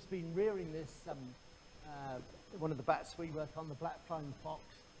who's been rearing this, one of the bats we work on, the black flying fox.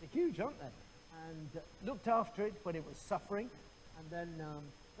 They're huge, aren't they? And looked after it when it was suffering, and then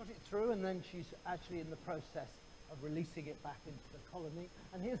got it through, and then she's actually in the process of releasing it back into the colony.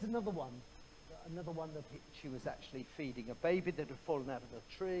 And here's another one that she was actually feeding a baby that had fallen out of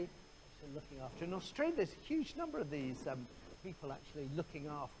the tree. So looking after. In Australia, there's a huge number of these people actually looking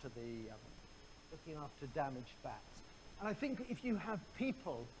after damaged bats. And I think if you have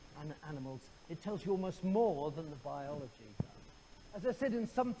people and animals, it tells you almost more than the biology does. As I said, and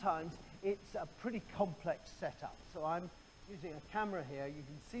sometimes it's a pretty complex setup. So I'm using a camera here. You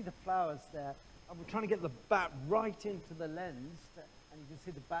can see the flowers there. And we're trying to get the bat right into the lens, and you can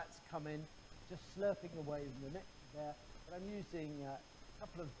see the bats come in, just slurping away the nectar there. But I'm using a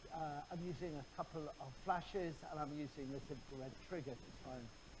couple of flashes, and I'm using this infrared trigger to try and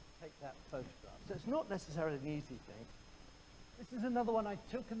take that photograph. So it's not necessarily an easy thing. This is another one I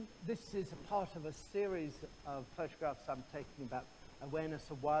took, and this is a part of a series of photographs I'm taking about awareness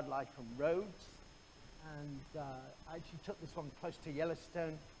of wildlife and roads. And I actually took this one close to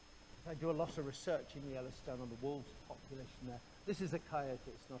Yellowstone. I do a lot of research in Yellowstone on the wolves population there. This is a coyote,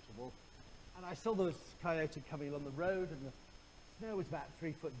 it's not a wolf. And I saw this coyote coming along the road, and the snow was about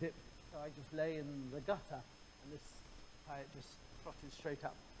 3 foot dip, so I just lay in the gutter, and this coyote just trotted straight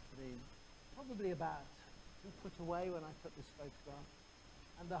up to me, probably about 2 foot away when I took this photograph.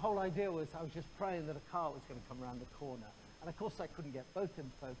 And the whole idea was I was just praying that a car was going to come around the corner. And of course I couldn't get both in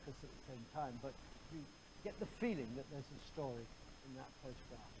focus at the same time, but you get the feeling that there's a story in that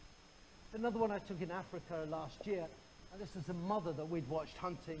photograph. Another one I took in Africa last year, and this is a mother that we'd watched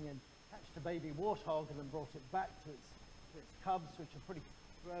hunting and catched a baby warthog and then brought it back to its cubs, which are pretty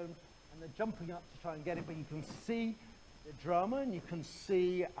grown. and they're jumping up to try and get it, but you can see the drama, and you can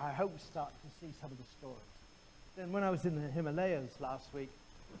see, I hope, start to see some of the stories. Then when I was in the Himalayas last week,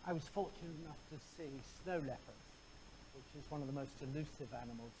 I was fortunate enough to see snow leopards, which is one of the most elusive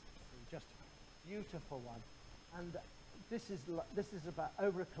animals to see, just a beautiful one. And this is about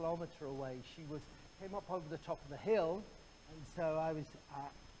over a kilometre away. She came up over the top of the hill, and so I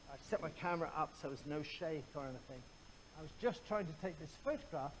set my camera up so there was no shake or anything. I was just trying to take this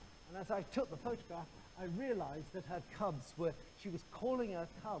photograph, and as I took the photograph, I realized that her cubs she was calling her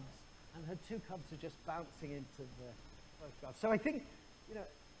cubs, and her two cubs are just bouncing into the photograph. So I think, you know,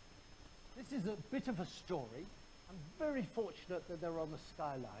 this is a bit of a story. I'm very fortunate that they're on the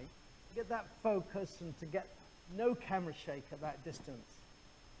skyline. To get that focus and to get no camera shake at that distance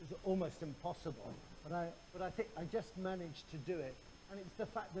is almost impossible. But I think I just managed to do it. And it's the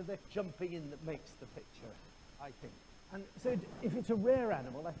fact that they're jumping in that makes the picture, I think. And so if it's a rare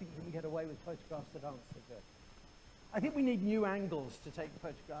animal, I think you can get away with photographs that aren't so good. I think we need new angles to take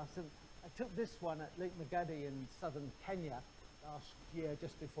photographs. And I took this one at Lake Magadi in southern Kenya last year,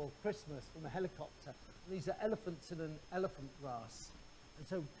 just before Christmas, from a helicopter. And these are elephants in an elephant grass. And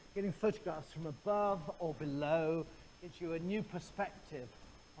so getting photographs from above or below gives you a new perspective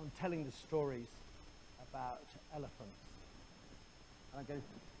on telling the stories about elephants.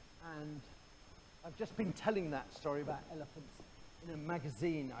 And I've just been telling that story about elephants in a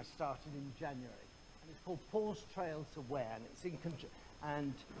magazine I started in January. And it's called Paws Trails Aware, and it's in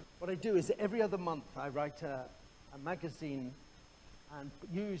and what I do is every other month I write a magazine and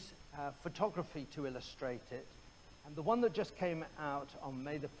use photography to illustrate it. And the one that just came out on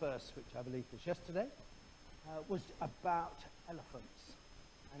May the 1st, which I believe was yesterday, was about elephants.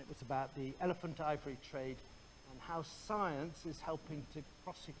 And it was about the elephant ivory trade and how science is helping to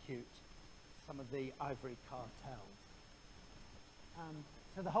prosecute some of the ivory cartels.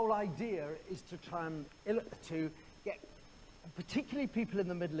 So the whole idea is to try and to get particularly people in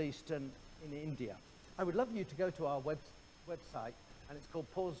the Middle East and in India. I would love you to go to our website, and it's called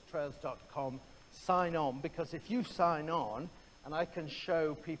pawstrails.com. Sign on, because if you sign on, and I can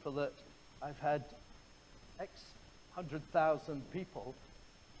show people that I've had X 100,000 people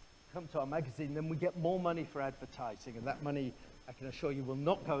come to our magazine, then we get more money for advertising, and that money, I can assure you, will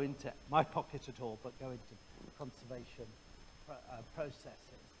not go into my pocket at all, but go into conservation processes.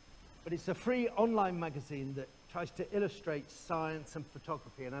 But it's a free online magazine that tries to illustrate science and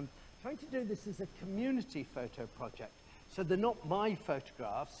photography, and I'm trying to do this as a community photo project. So they're not my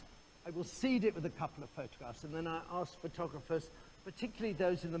photographs. I will seed it with a couple of photographs, and then I ask photographers, particularly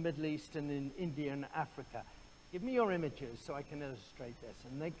those in the Middle East and in India and Africa, give me your images so I can illustrate this.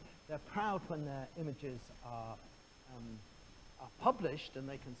 And they're proud when their images are published, and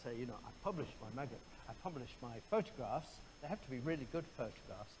they can say, you know, I published my photographs. They have to be really good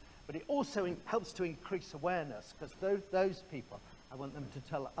photographs, but it also helps to increase awareness, because those people, I want them to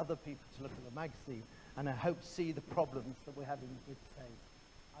tell other people to look at the magazine, and I hope see the problems that we're having with, say,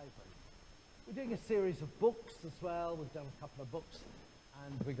 ivory. We're doing a series of books as well. We've done a couple of books,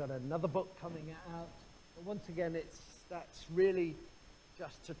 and we've got another book coming out. But once again, that's really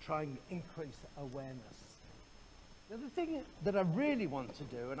just to try and increase awareness. The other thing that I really want to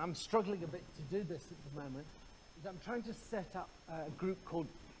do, and I'm struggling a bit to do this at the moment, is I'm trying to set up a group called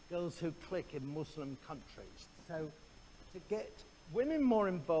Girls Who Click in Muslim countries. So to get women more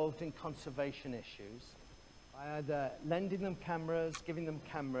involved in conservation issues, by either lending them cameras, giving them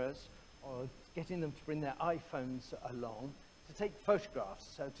cameras, or getting them to bring their iPhones along to take photographs.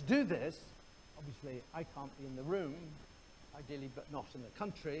 So to do this, obviously I can't be in the room, ideally, but not in the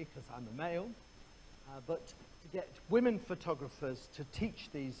country because I'm a male, but to get women photographers to teach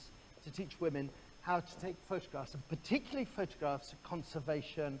women how to take photographs, and particularly photographs of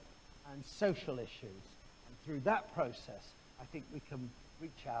conservation and social issues. And through that process, I think we can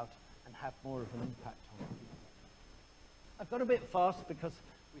reach out and have more of an impact on people. I've got a bit fast because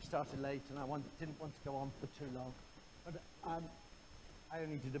we started late and I didn't want to go on for too long. But I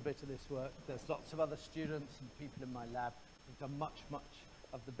only did a bit of this work. There's lots of other students and people in my lab who've done much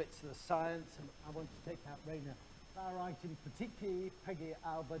of the bits of the science, and I want to take out Raina Barright in particular, Peggy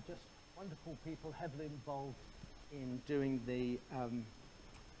Alba, just wonderful people heavily involved in doing the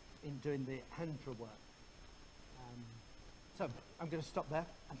Hendra work. So I'm going to stop there,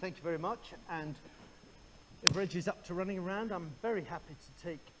 and thank you very much. And if Reggie's up to running around, I'm very happy to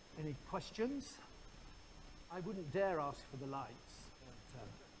take any questions. I wouldn't dare ask for the lights.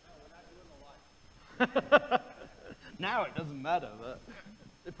 But, no, we're not doing the lights. Now it doesn't matter, but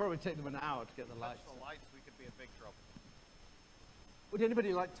it'd probably take them an hour to get the lights. Touch the lights, we could be in big trouble. Would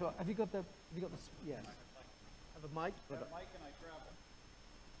anybody like to? Have you got the? Yes. Have a mic. Have a mic and I travel.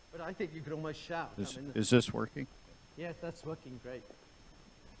 But I think you could almost shout. Is this working? Yes, that's working great.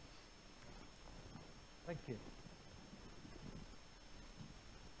 Thank you.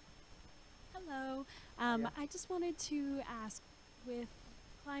 Hello. Hiya. I just wanted to ask, with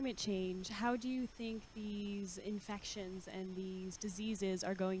climate change, how do you think these infections and these diseases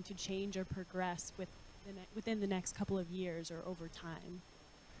are going to change or progress within the next couple of years or over time?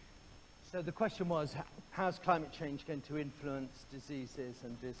 So the question was, how's climate change going to influence diseases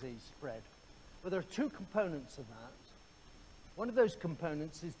and disease spread? Well, there are two components of that. One of those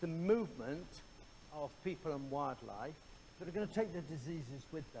components is the movement of people and wildlife that are going to take the diseases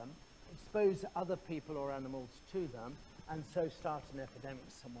with them, expose other people or animals to them, and so start an epidemic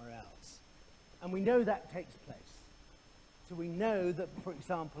somewhere else. And we know that takes place. So we know that, for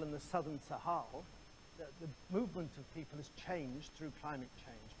example, in the southern Sahel, that the movement of people has changed through climate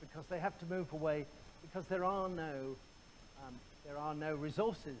change because they have to move away because there are no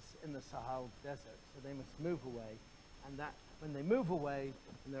resources in the Sahel desert, so they must move away. And that when they move away,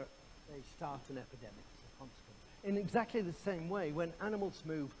 they start an epidemic as a consequence. In exactly the same way, when animals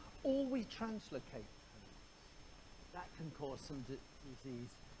move, or we translocate animals, that can cause some disease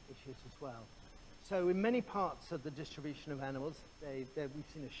issues as well. So in many parts of the distribution of animals, we've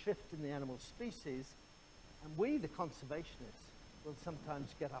seen a shift in the animal species, and we, the conservationists, will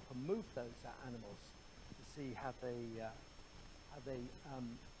sometimes get up and move those animals to see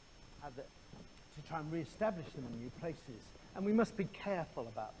to try and re-establish them in new places. And we must be careful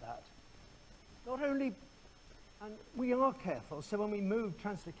about that. Not only, and we are careful, so when we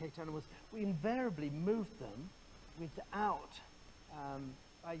translocate animals, we invariably move them without,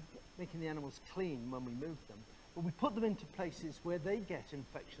 by making the animals clean when we move them, but we put them into places where they get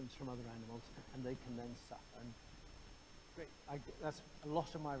infections from other animals and they can then suffer. And that's a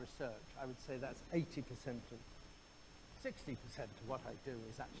lot of my research. I would say that's 80% of 60% of what I do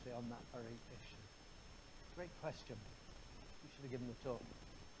is actually on that very issue. Great question. You should have given the talk.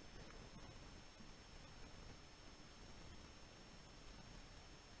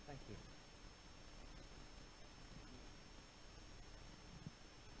 Thank you.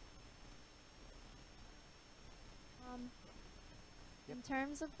 In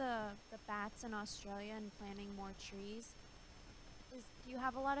terms of the bats in Australia and planting more trees, do you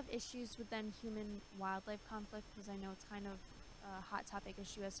have a lot of issues with then human-wildlife conflict? Because I know it's kind of a hot topic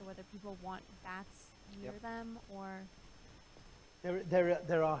issue as to whether people want bats near them or...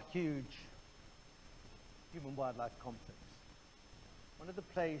 There are huge human-wildlife conflicts. One of the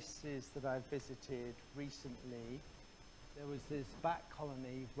places that I visited recently, there was this bat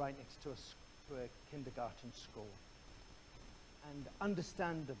colony right next to a kindergarten school. And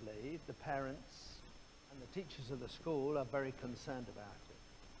understandably, the parents and the teachers of the school are very concerned about it.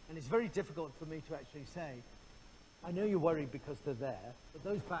 And it's very difficult for me to actually say, I know you're worried because they're there, but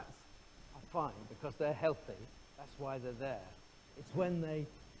those bats are fine because they're healthy. That's why they're there. It's when they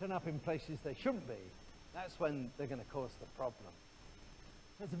turn up in places they shouldn't be, that's when they're going to cause the problem.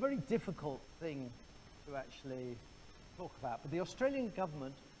 So it's a very difficult thing to actually talk about. But the Australian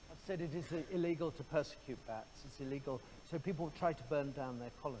government have said it is illegal to persecute bats. It's illegal. So people try to burn down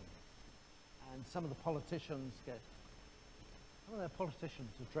their colony. And some of the politicians some of their politicians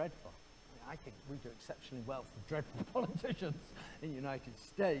are dreadful. I think we do exceptionally well for dreadful politicians in the United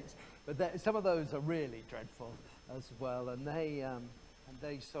States, but some of those are really dreadful as well. And they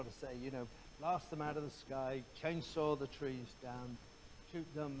sort of say, you know, blast them out of the sky, chainsaw the trees down, shoot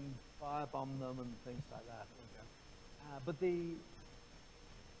them, firebomb them, and things like that. But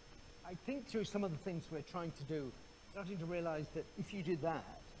I think through some of the things we're trying to do, starting to realize that if you do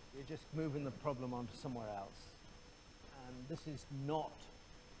that, you're just moving the problem onto somewhere else. And this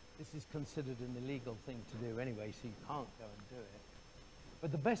is considered an illegal thing to do anyway, so you can't go and do it.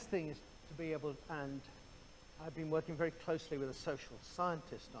 But the best thing is to be able, and I've been working very closely with a social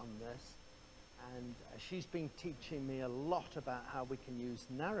scientist on this, and she's been teaching me a lot about how we can use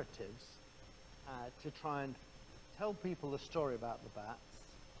narratives to try and tell people the story about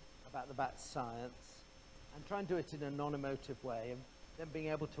the bat's science, and try and do it in a non-emotive way, and then being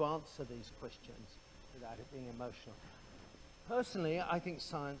able to answer these questions without it being emotional. Personally, I think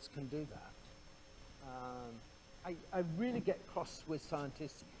science can do that. I really get cross with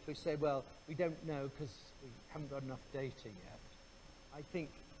scientists who say, well, we don't know because we haven't got enough data yet. I think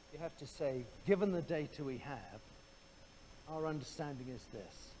you have to say, given the data we have, our understanding is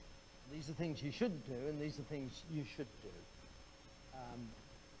this. These are things you shouldn't do, and these are things you should do.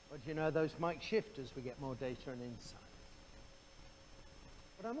 But you know, those might shift as we get more data and insights.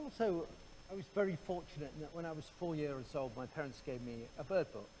 But I was very fortunate in that when I was 4 years old, my parents gave me a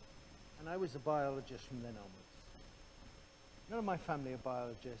bird book, and I was a biologist from then onwards. none of my family are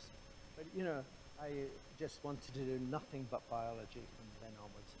biologists, but you know, I just wanted to do nothing but biology from then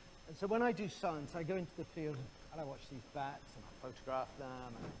onwards. And so when I do science, I go into the field and I watch these bats and I photograph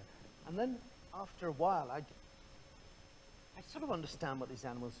them. And then after a while, I sort of understand what these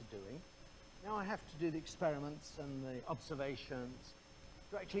animals are doing. Now I have to do the experiments and the observations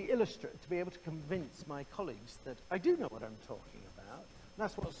to actually illustrate, to be able to convince my colleagues that I do know what I'm talking about.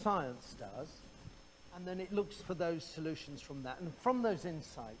 That's what science does. And then it looks for those solutions from that. And from those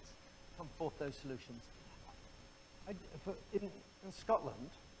insights come forth those solutions. In Scotland,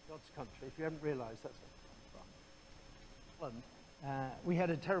 God's country, if you haven't realized, that's where I'm from. Scotland, we had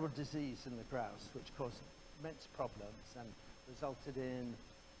a terrible disease in the grouse, which caused immense problems and resulted in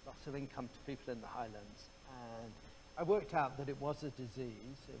loss of income to people in the Highlands. And I worked out that it was a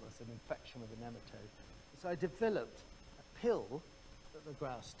disease, it was an infection with a nematode. So I developed a pill that the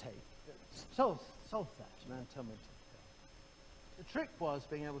grouse take that solves that, an antelmative pill. The trick was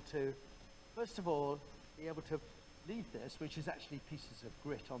being able to, first of all, be able to leave this, which is actually pieces of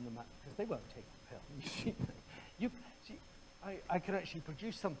grit on the mat, because they won't take the pill. You see, I could actually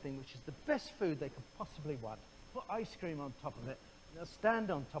produce something which is the best food they could possibly want, put ice cream on top of it, and they'll stand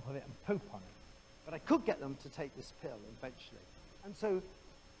on top of it and poop on it. But I could get them to take this pill eventually. And so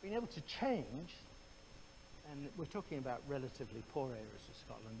being able to change, and we're talking about relatively poor areas of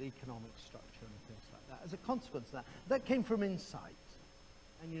Scotland, the economic structure and things like that. As a consequence of that, that came from insight.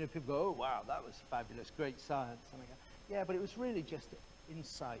 And you know, people go, oh wow, that was fabulous, great science. And I go, yeah, but it was really just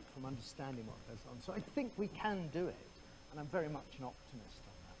insight from understanding what goes on. So I think we can do it. And I'm very much an optimist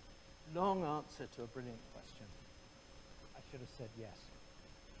on that. Long answer to a brilliant question. I should have said yes.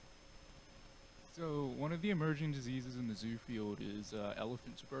 So one of the emerging diseases in the zoo field is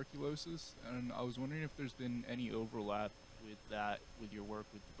elephant tuberculosis, and I was wondering if there's been any overlap with that, with your work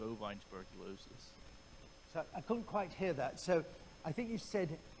with bovine tuberculosis. So I couldn't quite hear that. So I think you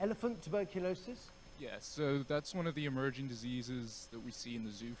said elephant tuberculosis? Yes, so that's one of the emerging diseases that we see in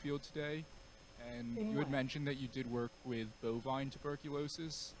the zoo field today. And you had mentioned that you did work with bovine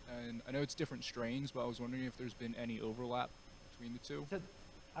tuberculosis, and I know it's different strains, but I was wondering if there's been any overlap between the two. So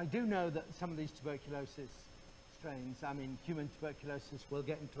I do know that some of these tuberculosis strains, I mean, human tuberculosis will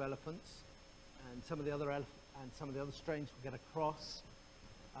get into elephants, and some of the other strains will get across.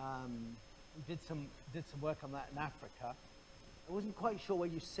 We did some work on that in Africa. I wasn't quite sure where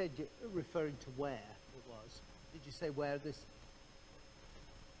you said you're referring to where it was. Did you say where this?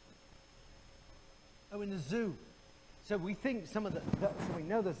 Oh, in the zoo. So we think so we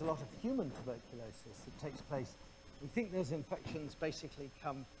know there's a lot of human tuberculosis that takes place. We think those infections basically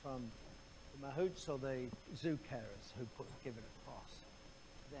come from the mahouts or the zoo carers who give it across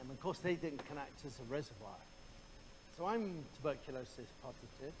them. Of course, they then can act as a reservoir. So I'm tuberculosis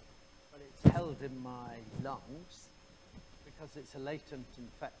positive, but it's held in my lungs because it's a latent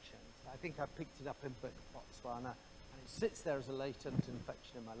infection. I think I picked it up in Botswana, and it sits there as a latent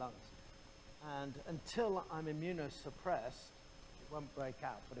infection in my lungs. And until I'm immunosuppressed, it won't break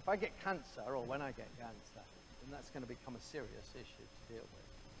out. But if I get cancer, or when I get cancer, then that's going to become a serious issue to deal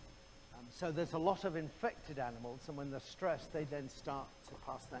with. So there's a lot of infected animals, and when they're stressed, they then start to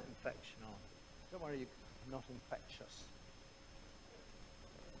pass that infection on. Don't worry, you're not infectious.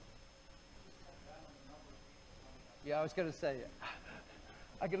 Yeah, I was going to say,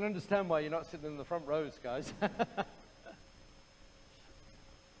 I can understand why you're not sitting in the front rows, guys.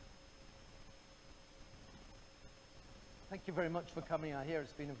 Thank you very much for coming out here.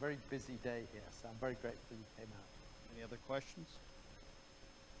 It's been a very busy day here, so I'm very grateful you came out. Any other questions?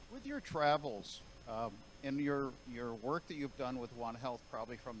 With your travels, and your work that you've done with One Health,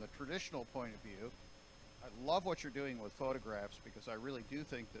 probably from the traditional point of view, I love what you're doing with photographs, because I really do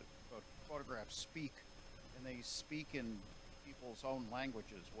think that photographs speak, and they speak in people's own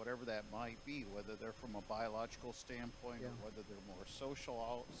languages, whatever that might be, whether they're from a biological standpoint or whether they're more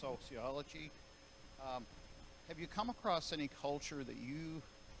sociology. Have you come across any culture that you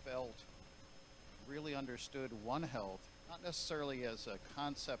felt really understood One Health, not necessarily as a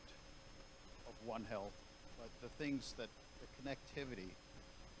concept of One Health, but the things that, the connectivity?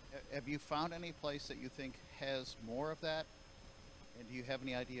 Have you found any place that you think has more of that? And do you have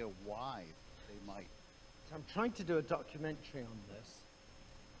any idea why they might? So I'm trying to do a documentary on this.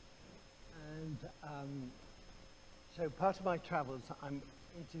 And so part of my travels, I'm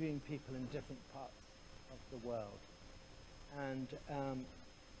interviewing people in different parts of the world. And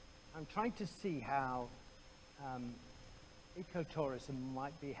I'm trying to see how ecotourism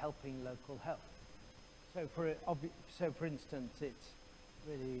might be helping local health. So for instance, it's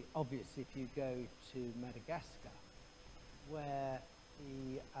really obvious if you go to Madagascar, where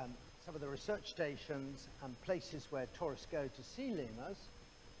some of the research stations and places where tourists go to see lemurs,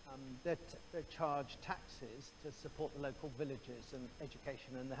 that charge taxes to support the local villages and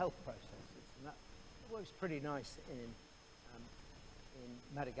education and the health processes. And that works pretty nice in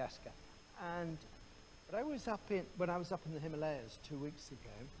Madagascar. But when I was up in the Himalayas 2 weeks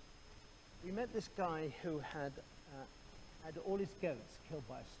ago, we met this guy who had all his goats killed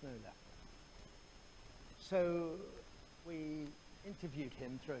by a snow leopard. So we interviewed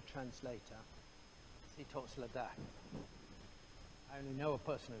him through a translator. He talks Ladakh. I only know a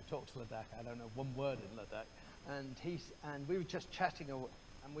person who talks Ladakh. I don't know one word in Ladakh. And we were just chatting,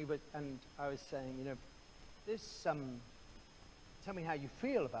 and I was saying, you know, this tell me how you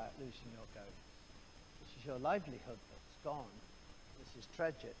feel about losing your goats. This is your livelihood that's gone. This is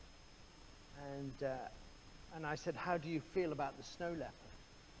tragic. And I said, how do you feel about the snow leopard?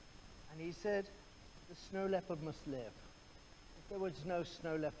 And he said, the snow leopard must live. If there was no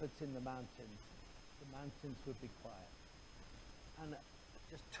snow leopards in the mountains would be quiet. And it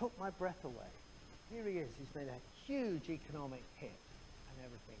just took my breath away. Here he is, he's made a huge economic hit and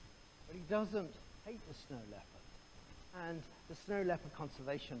everything, but he doesn't hate the snow leopard. And the Snow Leopard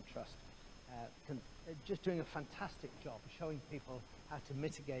Conservation Trust just doing a fantastic job of showing people how to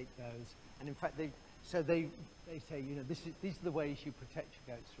mitigate those. And in fact, they say, you know, these are the ways you protect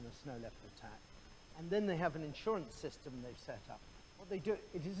your goats from a snow leopard attack. And then they have an insurance system they've set up. What they do,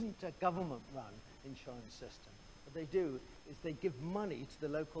 it isn't a government-run insurance system. What they do is they give money to the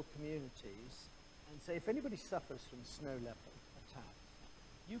local communities and say, if anybody suffers from snow leopard attacks,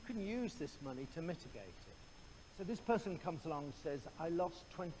 you can use this money to mitigate it. So this person comes along and says, I lost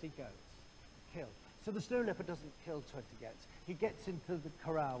 20 goats, killed. So the snow leopard doesn't kill 20 goats. He gets into the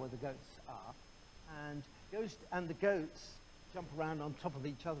corral where the goats are and the goats jump around on top of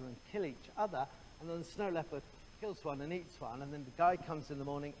each other and kill each other, and then the snow leopard kills one and eats one, and then the guy comes in the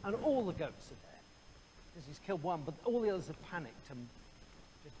morning and all the goats are there because he's killed one, but all the others have panicked and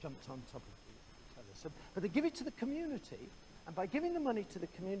just jumped on top of each other. So, but they give it to the community, and by giving the money to the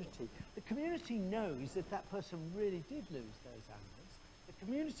community knows if that person really did lose those animals. The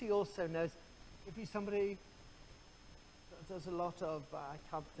community also knows if he's somebody that does a lot of, I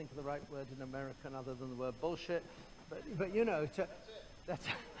can't think of the right word in American other than the word bullshit, but you know,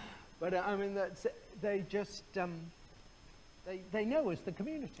 but I mean, they just, they know as the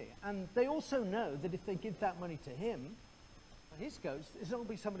community. And they also know that if they give that money to him, for his goats, it's not going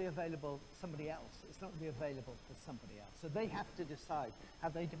to be somebody else. It's not going to be available for somebody else. So they have to decide how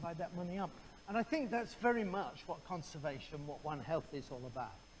they divide that money up. And I think that's very much what conservation, what One Health is all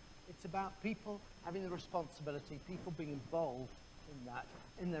about. It's about people having the responsibility, people being involved in that,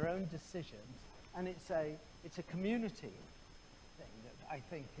 in their own decisions. And it's a community thing that I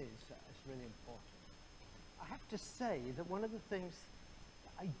think is really important. I have to say that one of the things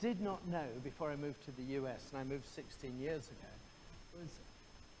I did not know before I moved to the US, and I moved 16 years ago, was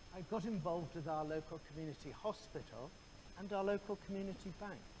I got involved with our local community hospital and our local community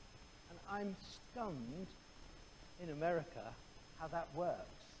bank. And I'm stunned in America how that works.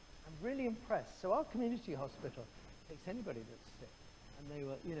 I'm really impressed. So our community hospital takes anybody that's sick,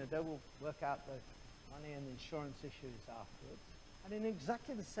 and they will work out the money and the insurance issues afterwards. And in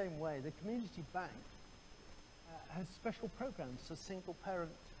exactly the same way, the community bank has special programs for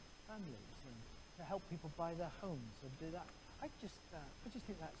single-parent families and to help people buy their homes and do that. I just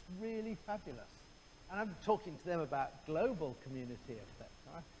think that's really fabulous. And I'm talking to them about global community effect.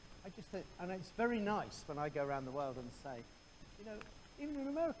 I just think, and it's very nice when I go around the world and say, you know, even in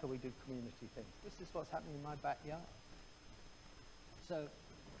America we do community things. This is what's happening in my backyard. So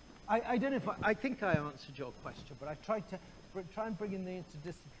I don't know if I think I answered your question, but I tried to try and bring in the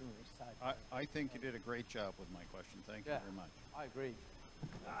interdisciplinary side. I think you did a great job with my question. Thank you very much. I agree.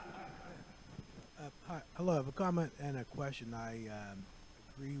 Hi, hello, I have a comment and a question. I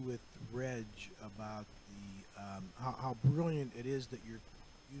agree with Reg about the how brilliant it is that you're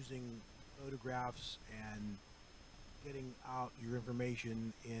using photographs and getting out your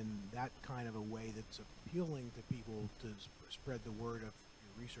information in that kind of a way that's appealing to people to spread the word of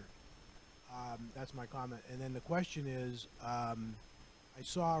your research. That's my comment. And then the question is, I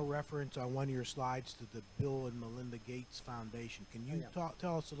saw a reference on one of your slides to the Bill and Melinda Gates Foundation. Can you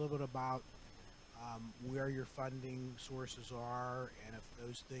tell us a little bit about where your funding sources are, and if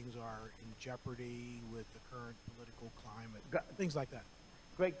those things are in jeopardy with the current political climate, things like that?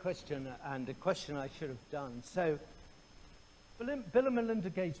 Great question, and a question I should have done. So, Bill and Melinda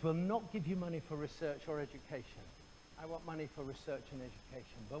Gates will not give you money for research or education. I want money for research and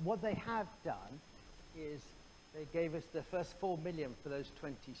education. But what they have done is they gave us the first $4 million for those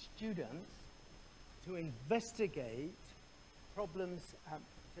 20 students to investigate problems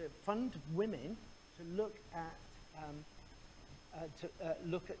to fund women to look at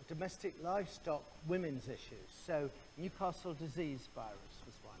domestic livestock women's issues. So Newcastle disease virus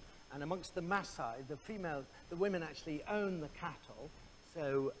was one. And amongst the Maasai, the women actually own the cattle.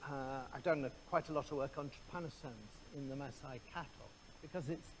 So I've done quite a lot of work on trypanosomes in the Maasai cattle because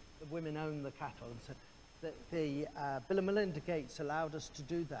the women own the cattle. And so the Bill and Melinda Gates allowed us to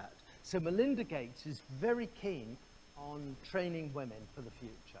do that. So Melinda Gates is very keen on training women for the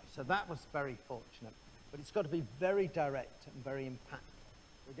future. So that was very fortunate. But it's got to be very direct and very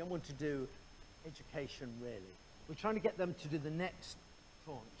impactful. We don't want to do education, really. We're trying to get them to do the next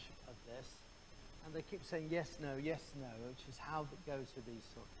tranche of this. And they keep saying yes, no, which is how it goes with these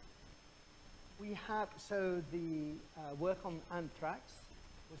sorts. We have, so the work on anthrax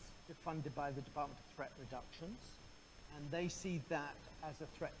was funded by the Department of Threat Reductions. And they see that as a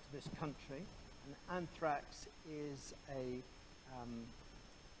threat to this country. And anthrax is a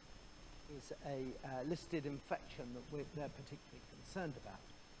listed infection that they're particularly concerned about.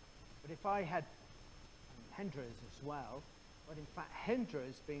 But if I had Hendra as well, but in fact Hendra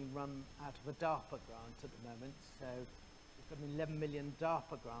is being run out of a DARPA grant at the moment, so we've got an 11 million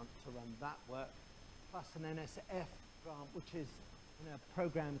DARPA grant to run that work, plus an NSF grant, which is in a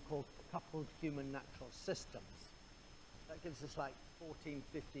program called Coupled Human Natural Systems. That gives us like 14,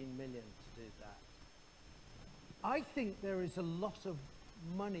 15 million to do that. I think there is a lot of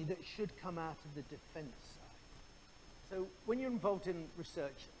money that should come out of the defense side. So when you're involved in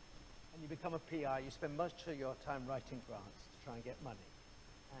research and you become a PI, you spend much of your time writing grants to try and get money.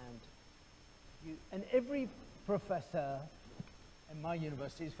 And every professor in my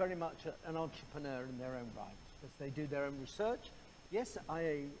university is very much an entrepreneur in their own right, because they do their own research. Yes,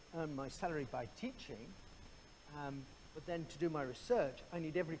 I earn my salary by teaching, but then to do my research, I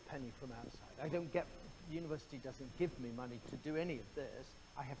need every penny from outside. I don't get, the university doesn't give me money to do any of this.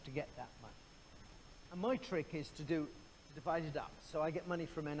 I have to get that money. And my trick is to divide it up. So I get money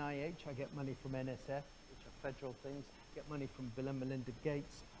from NIH, I get money from NSF, which are federal things, I get money from Bill and Melinda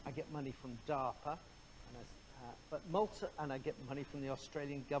Gates, I get money from DARPA, and I get money from the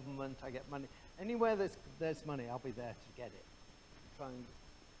Australian government, I get money. Anywhere there's money, I'll be there to get it.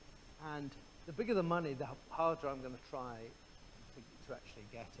 And the bigger the money, the harder I'm going to try to actually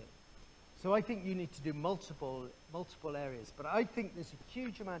get it. So I think you need to do multiple areas. But I think there's a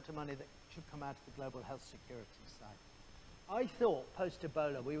huge amount of money that should come out of the global health security side. I thought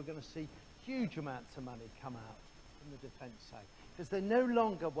post-Ebola we were going to see huge amounts of money come out from the defense side, because they're no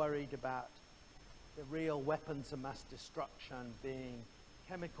longer worried about the real weapons of mass destruction being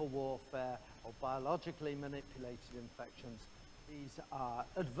chemical warfare or biologically manipulated infections. These are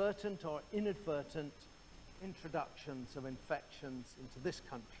advertent or inadvertent introductions of infections into this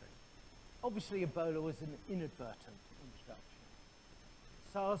country. Obviously, Ebola was an inadvertent introduction.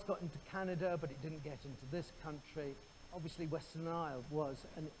 SARS got into Canada, but it didn't get into this country. Obviously, Western Nile was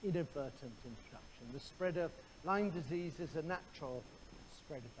an inadvertent introduction. The spread of Lyme disease is a natural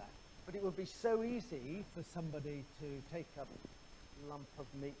spread of that. But it would be so easy for somebody to take a lump of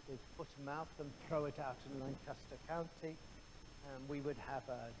meat with foot and mouth and throw it out in Lancaster County, and we would have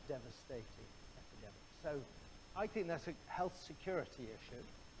a devastating epidemic. So I think that's a health security issue,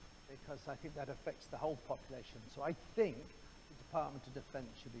 because I think that affects the whole population. So I think the Department of Defense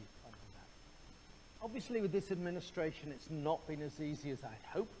should be funding that. Obviously, with this administration, it's not been as easy as I'd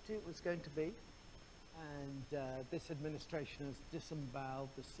hoped it was going to be. And this administration has disemboweled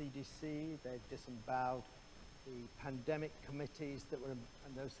the CDC, they've disemboweled the pandemic committees that were,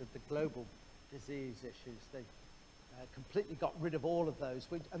 and those are the global disease issues. They've completely got rid of all of those.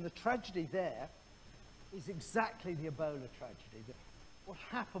 And the tragedy there is exactly the Ebola tragedy. What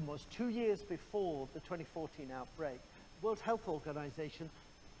happened was 2 years before the 2014 outbreak, the World Health Organization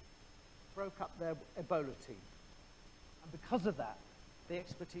broke up their Ebola team. And because of that, the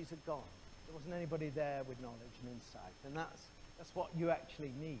expertise had gone. There wasn't anybody there with knowledge and insight. And that's what you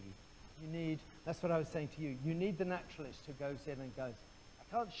actually need. You need, that's what I was saying to you, you need the naturalist who goes in and goes,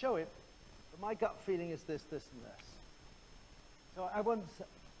 I can't show it, but my gut feeling is this, this, and this. So I once,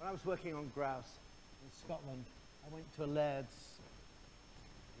 when I was working on grouse in Scotland, I went to a Laird's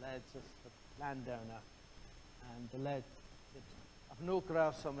is the landowner, and the Laird said, I've no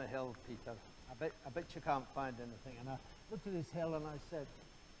grouse on the hill, Peter. I bet you can't find anything. And I looked at his hill and I said,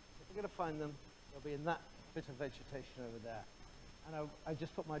 if we're going to find them, they'll be in that bit of vegetation over there. And I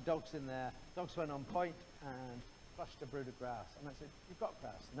just put my dogs in there. Dogs went on point and flushed a brood of grouse. And I said, you've got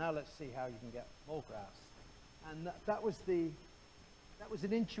grouse. Now let's see how you can get more grouse. And that was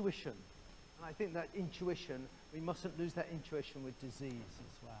an intuition. And I think that intuition, we mustn't lose that intuition with disease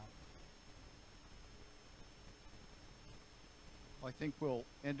as well. Well, I think we'll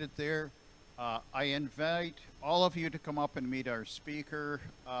end it there. I invite all of you to come up and meet our speaker.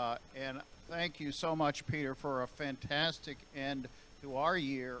 And thank you so much, Peter, for a fantastic end to our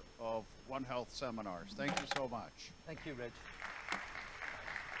year of One Health seminars. Thank you so much. Thank you, Reg.